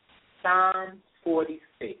be Psalm 46.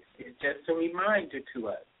 It's just a reminder to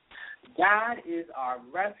us. God is our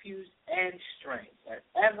refuge and strength, an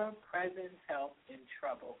ever-present help in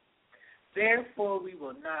trouble. Therefore we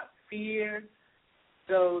will not fear,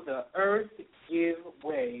 though the earth give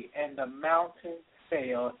way and the mountains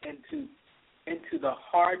sail into the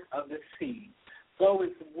heart of the sea, though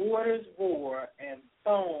its waters roar and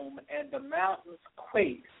foam and the mountains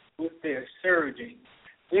quake with their surging.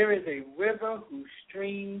 There is a river whose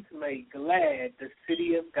streams make glad the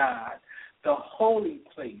city of God, the holy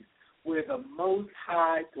place where the Most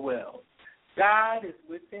High dwells. God is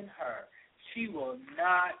within her. She will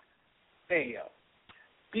not fail.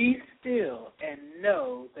 Be still and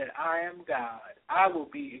know that I am God. I will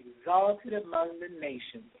be exalted among the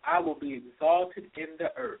nations. I will be exalted in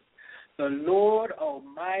the earth. The Lord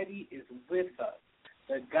Almighty is with us.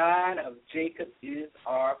 The God of Jacob is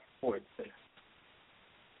our fortress.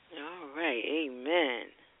 All right,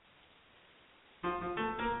 amen.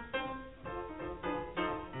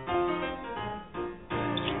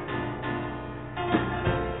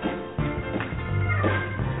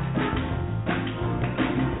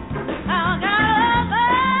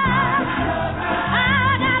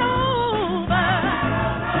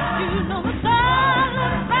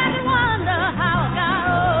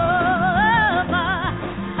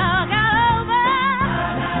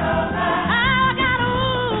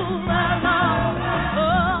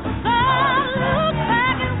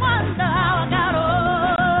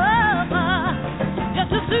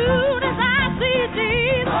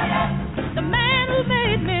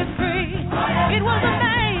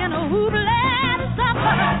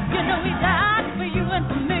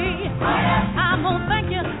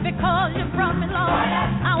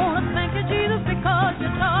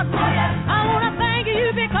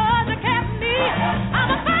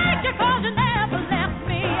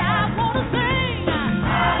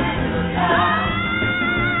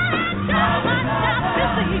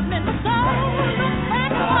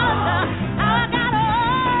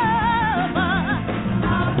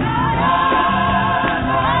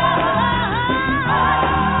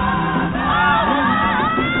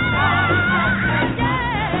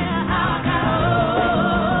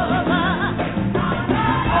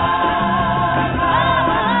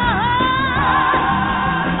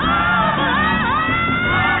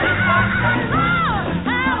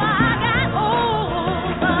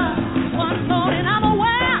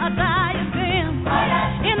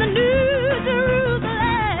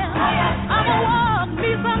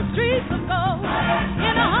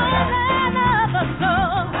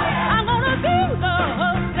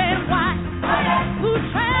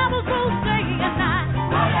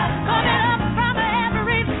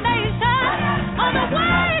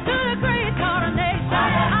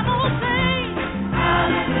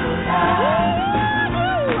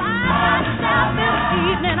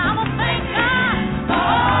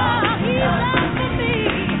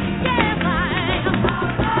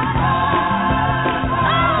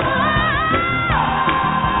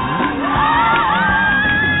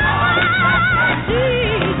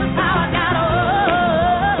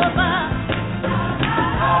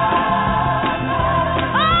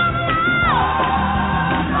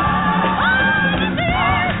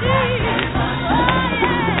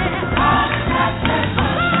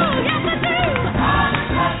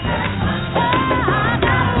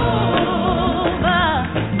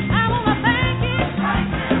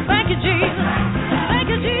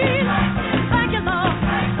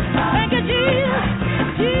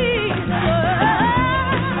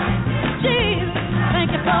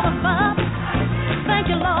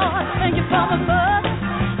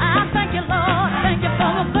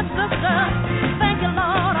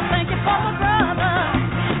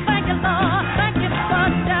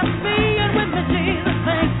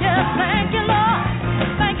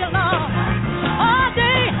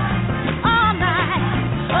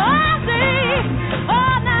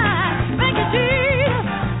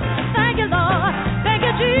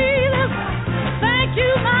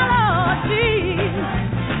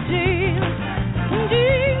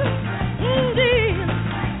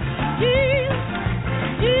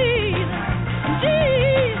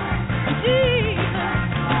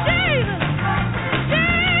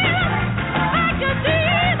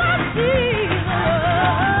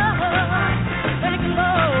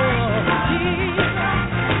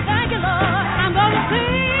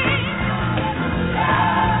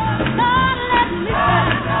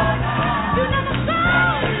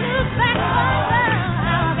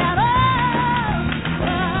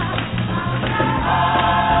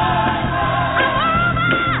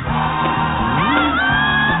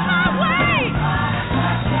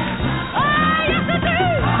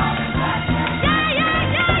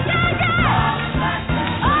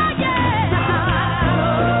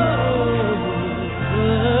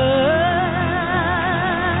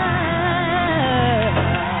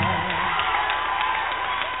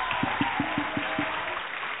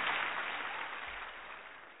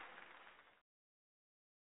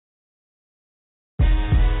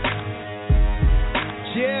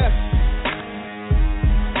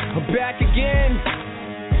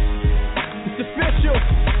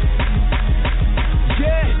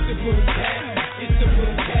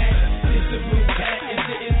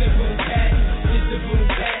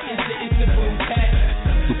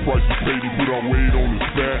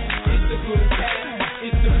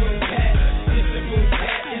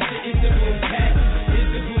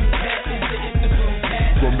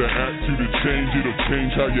 From the act to the change, it'll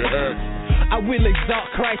change how you act. I will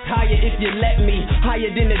exalt Christ higher if you let me.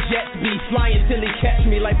 Higher than the jets be, flying till he catch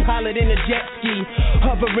me like pilot in a jet ski.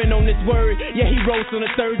 Hovering on his word, yeah, he rose on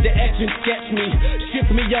the third to etch and sketch me.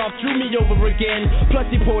 Shook me off, drew me over again. Plus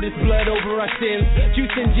he poured his blood over our sins.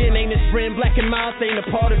 Juice and gin ain't his friend, black and mild ain't a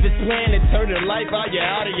part of his plan. Eternal life, out you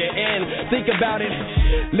out of your end. Think about it,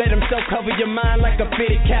 let himself cover your mind like a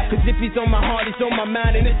fitted cap. Cause if he's on my heart, he's on my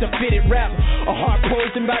mind, and it's a fitted rap. A heart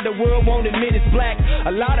poisoned by the world won't admit it's black.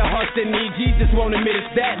 A lot of hearts that need Jesus won't admit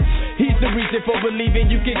it's that. He's the reason for believing,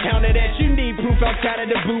 you can count it at. You need proof outside of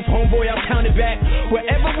the booth, homeboy, I'll count it back.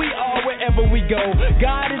 Wherever we are, wherever we go,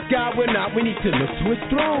 God is God, we're not, we need to look to his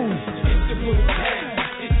throne. It's the boom cat,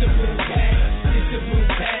 it's the boom cat, it's the boom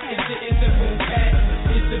cat, it's the boom cat,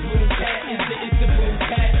 it's the boom cat, it's the boom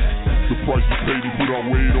cat. The price is paid, he put our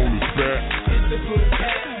weight on his back. It's the boom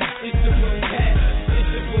cat, it's the boom cat, it's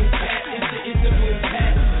the boom cat, it's the boom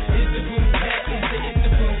cat, it's the boom cat, it's the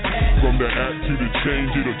boom cat. From the act to the change,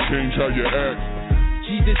 it'll change how you act.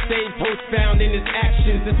 Jesus saved, post-found in his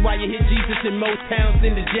actions. That's why you hear Jesus in most towns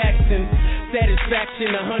in the Jackson.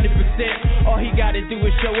 Satisfaction 100%. All he gotta do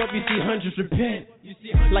is show up, you see hundreds repent.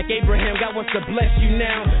 Like Abraham, God wants to bless you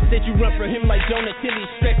now. Said you run for him like Jonah till he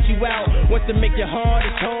stretch you out. Wants to make your heart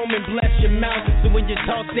his home and bless your mouth. So when you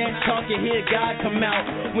talk that talk, you hear God come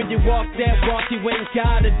out. When you walk that walk, you ain't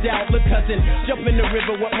got a doubt. Look, cousin, jump in the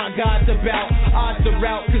river, what my God's about. Odds are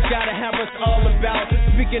out, cause gotta have us all about.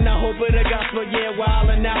 Speaking the hope of the gospel, yeah,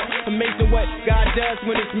 wildin' out. Amazing what God does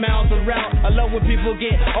when his mouths are out. I love when people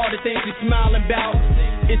get all the things we smiling about.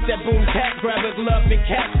 It's that boom cat, grab a glove and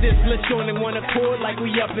catch this. Let's join in one accord like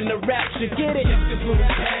we up in the rapture. Get it? It's the boom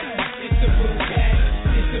cat, it's the boom cat,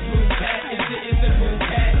 it's the boom cat, it's the boom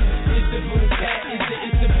cat, it's the boom cat,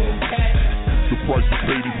 it's the boom cat. The price is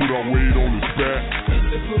paid, he put our weight on his back. It's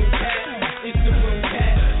the boom cat, it's the boom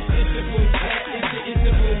cat, it's the boom cat, it's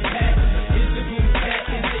the boom cat, it's the boom cat,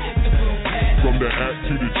 it's the boom cat. From the act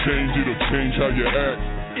to the change, it'll change how you act.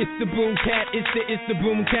 It's the boom cat, it's the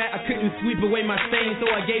boom cat. I couldn't sweep away my stain, so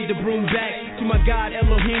I gave the broom back to my God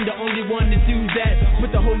Elohim, the only one to do that.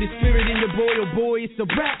 Put the Holy Spirit in your boy, oh boy, it's a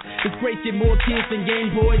rap. It's great, get more kids than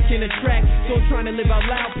Game Boys can attract. So I'm trying to live out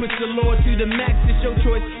loud, push the Lord to the max. It's your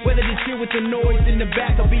choice, whether to chill with the noise in the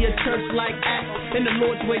back or be a church-like act. And the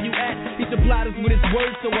Lord's where you at. He supplied us with his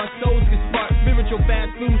word so our souls can spark. Spiritual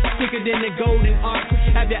fast food, quicker than the golden arc.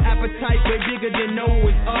 Have your appetite way bigger than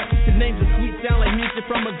Noah's ark. His name's a sweet sound like music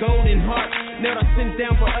from a golden heart. Nailed our sins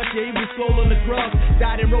down for us, yeah, he was sold on the cross.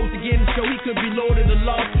 Died and rose again so he could be Lord of the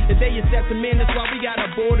lost. If they accept him in, that's why we got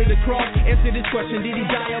a board of the cross. Answer this question, did he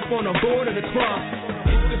die up on a board of the cross?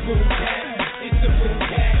 It's the boom cat, it's the boom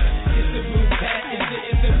cat, it's the boom cat, it's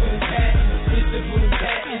the boom cat, it's the boom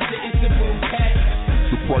cat, it's the boom cat.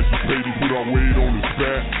 The price is paid, he put our weight on his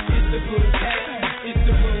back. It's the boom cat, it's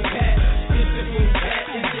the boom cat, it's the boom cat,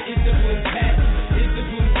 it's the boom cat, it's the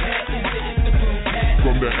boom cat, it's the boom cat.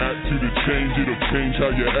 From the act to the change, it'll change how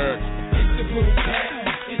you act. It's the boom cat,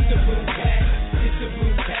 it's the boom cat, it's the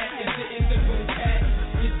boom cat, it's the boom cat,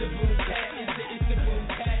 it's the boom cat, it's the boom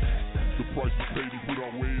cat. The price is paid, he put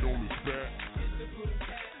our weight on his back. It's the boom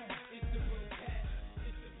cat, it's the boom cat,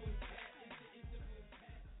 it's the boom cat, it's the boom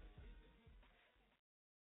cat.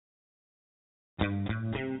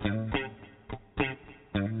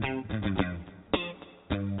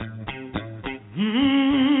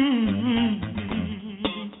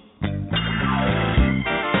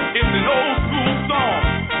 It's an old school song.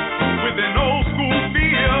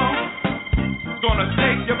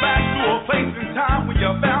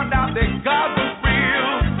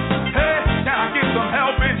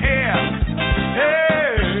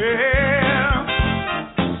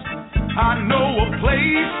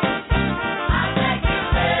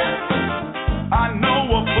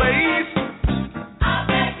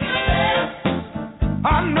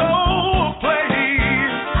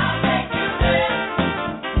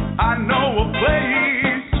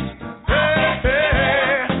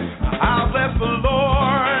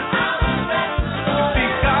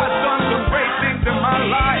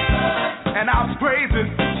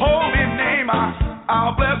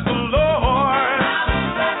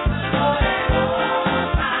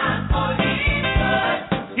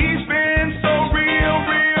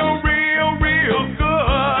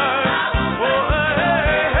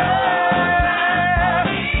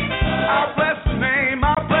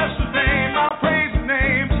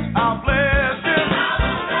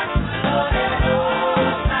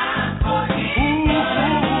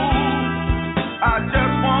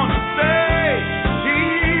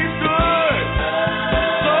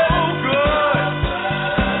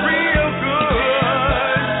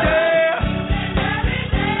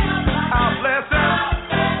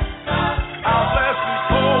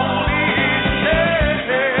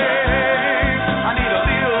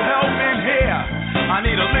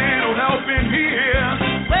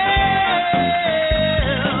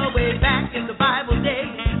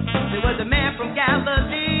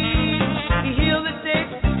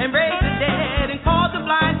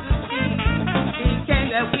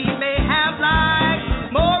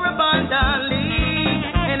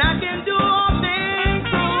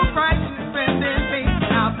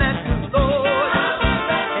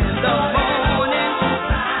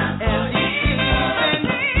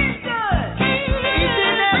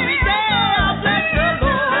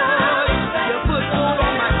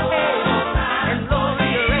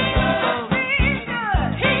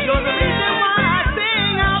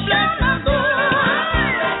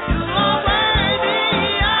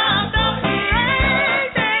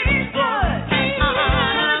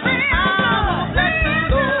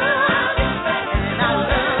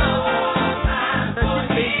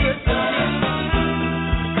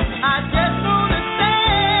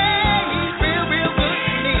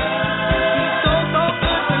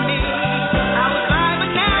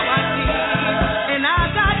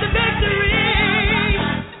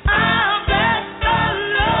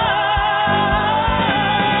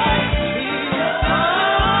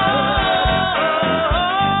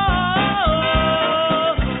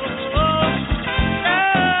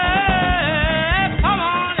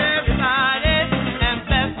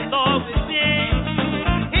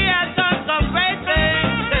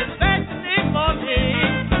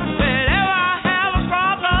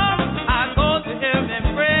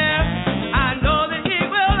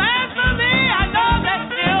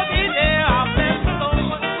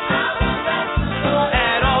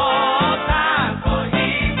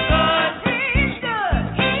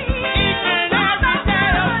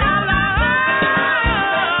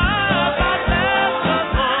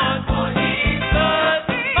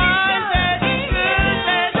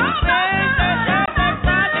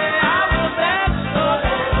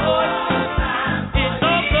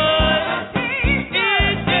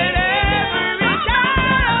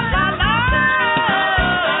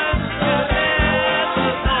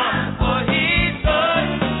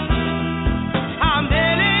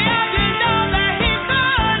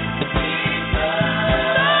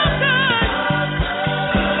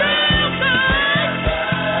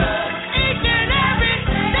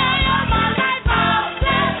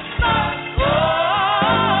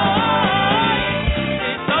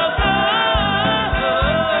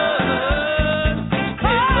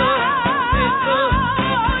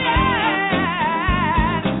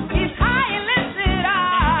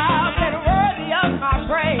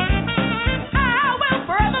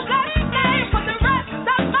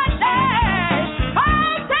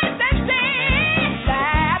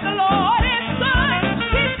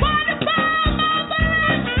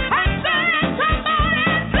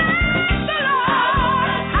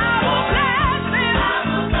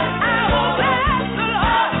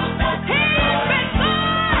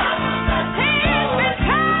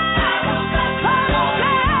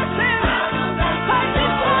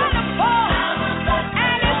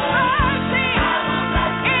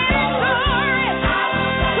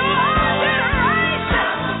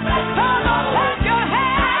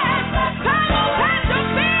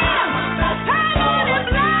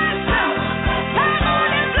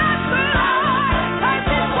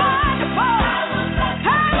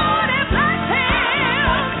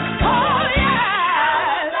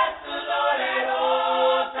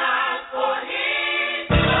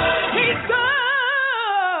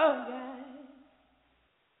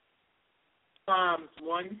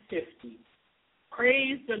 50.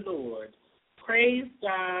 Praise the Lord. Praise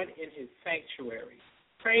God in his sanctuary.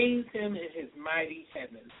 Praise him in his mighty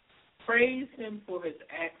heavens. Praise him for his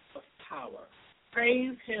acts of power.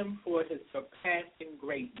 Praise him for his surpassing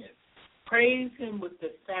greatness. Praise him with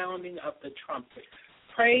the sounding of the trumpet.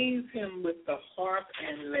 Praise him with the harp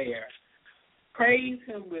and lyre. Praise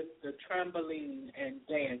him with the trembling and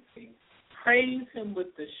dancing. Praise him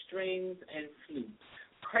with the strings and flutes.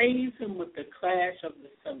 Praise him with the clash of the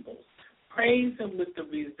cymbals. Praise him with the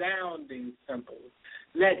resounding cymbals.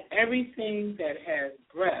 Let everything that has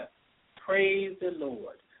breath praise the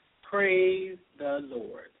Lord. Praise the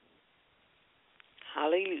Lord.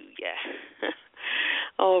 Hallelujah.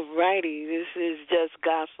 All righty. This is Just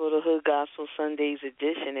Gospel, the Hood Gospel Sundays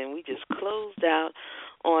edition, and we just closed out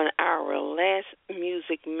on our last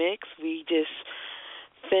music mix. We just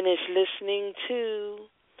finished listening to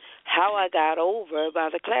How I Got Over by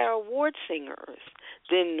the Clara Ward Singers.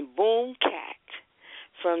 Then Boom Cat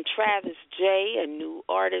from Travis J, a new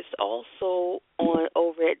artist also over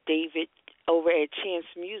at Chance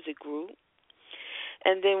Music Group.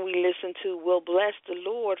 And then we listened to Will Bless the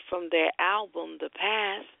Lord from their album, The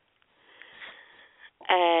Path.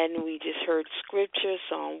 And we just heard scripture,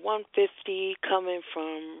 Psalm 150, coming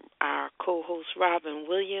from our co-host Robin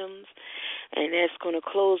Williams. And that's going to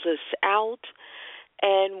close us out.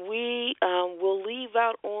 And we will leave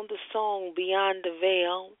out on the song Beyond the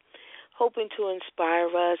Veil, hoping to inspire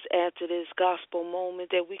us after this gospel moment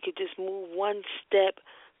that we could just move one step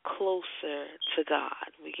closer to God.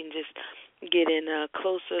 We can just get in a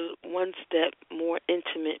closer, one step more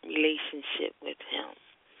intimate relationship with him.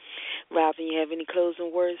 Robin, you have any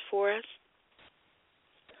closing words for us?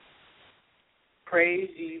 Praise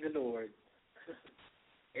ye the Lord.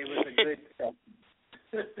 It was a good session.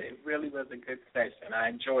 It really was a good session. I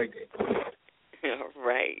enjoyed it. All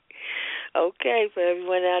right. Okay, for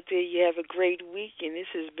everyone out there, you have a great week, and this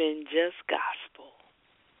has been Just Gospel.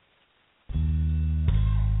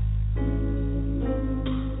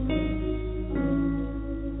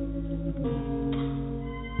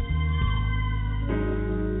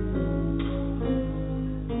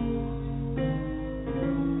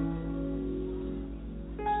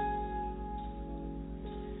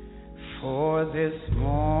 For this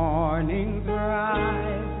morning's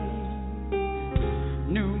rising,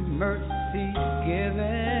 new mercy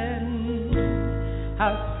given,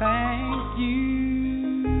 I thank you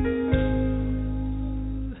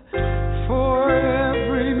for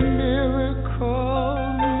every miracle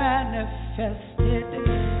manifested,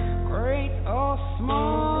 great or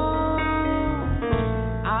small.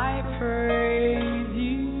 I praise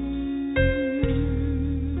you.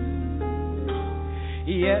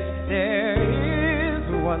 Yes, there is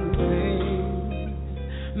one thing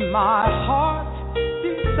my heart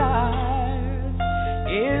desires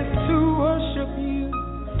is to worship you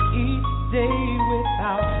each day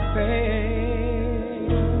without fail.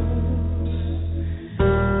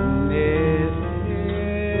 This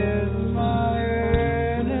is my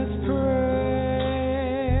earnest prayer.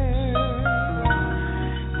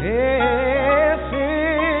 This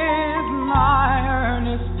is my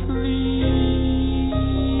earnest plea.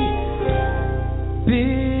 Bid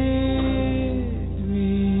me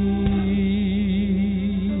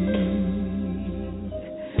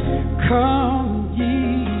come ye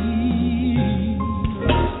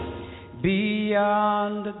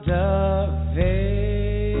beyond the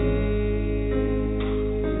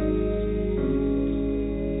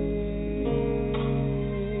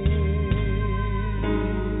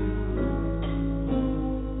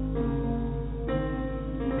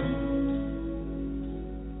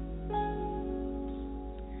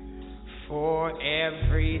For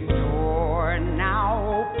every door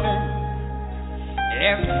now open,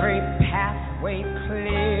 every pathway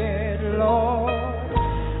cleared, Lord,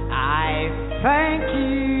 I thank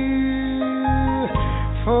you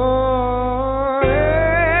for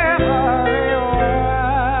every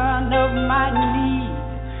one of my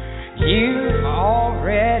needs you've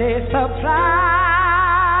already supplied.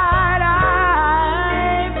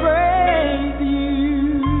 I praise you.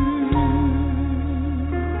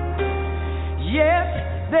 Yes,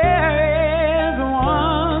 there is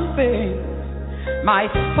one thing my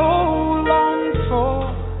soul longs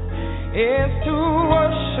for, is to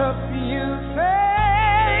worship you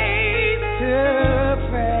face to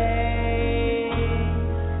face.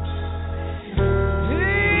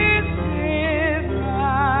 This is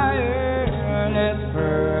my earnest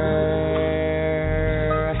prayer.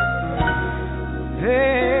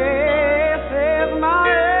 This is my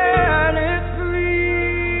earnest plea.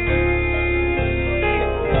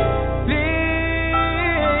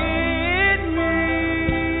 Bid me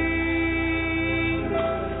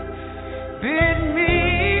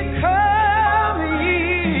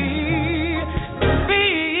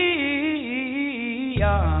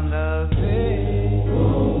beyond the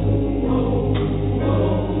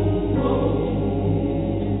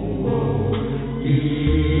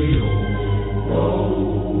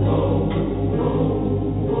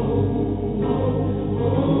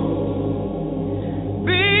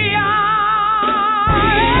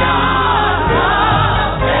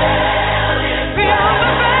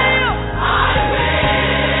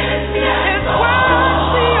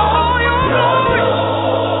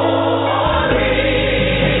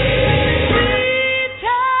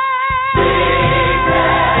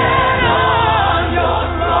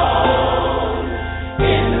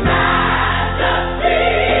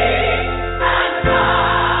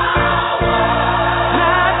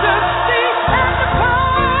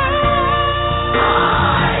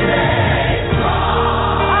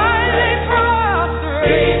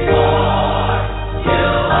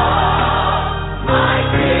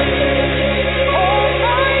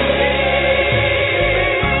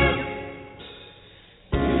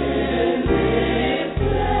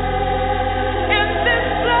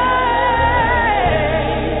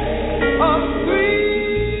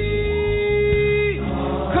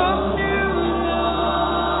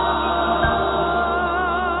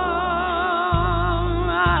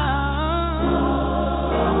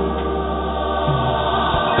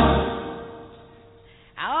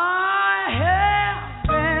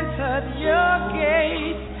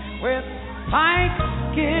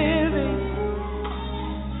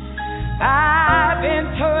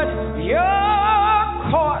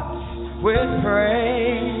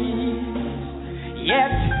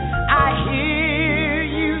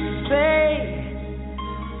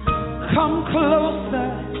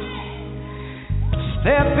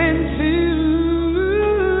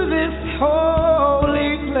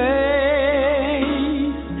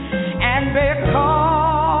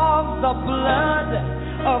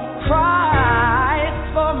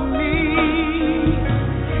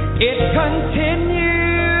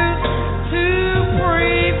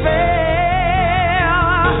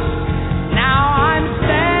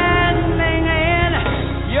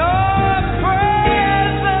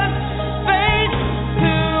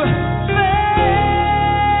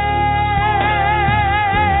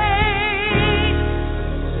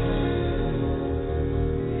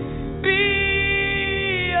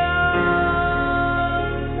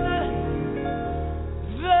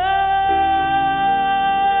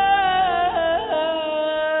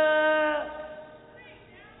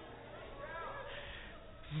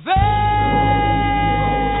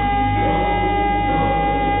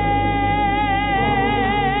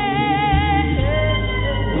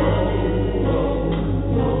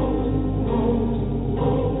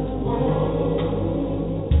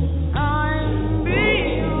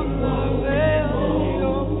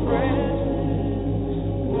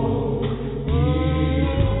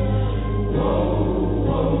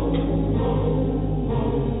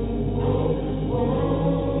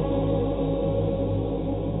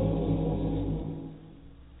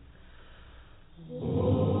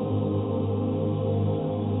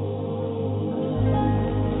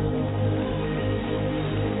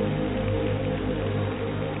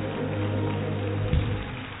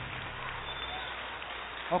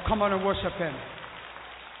Come on and worship Him.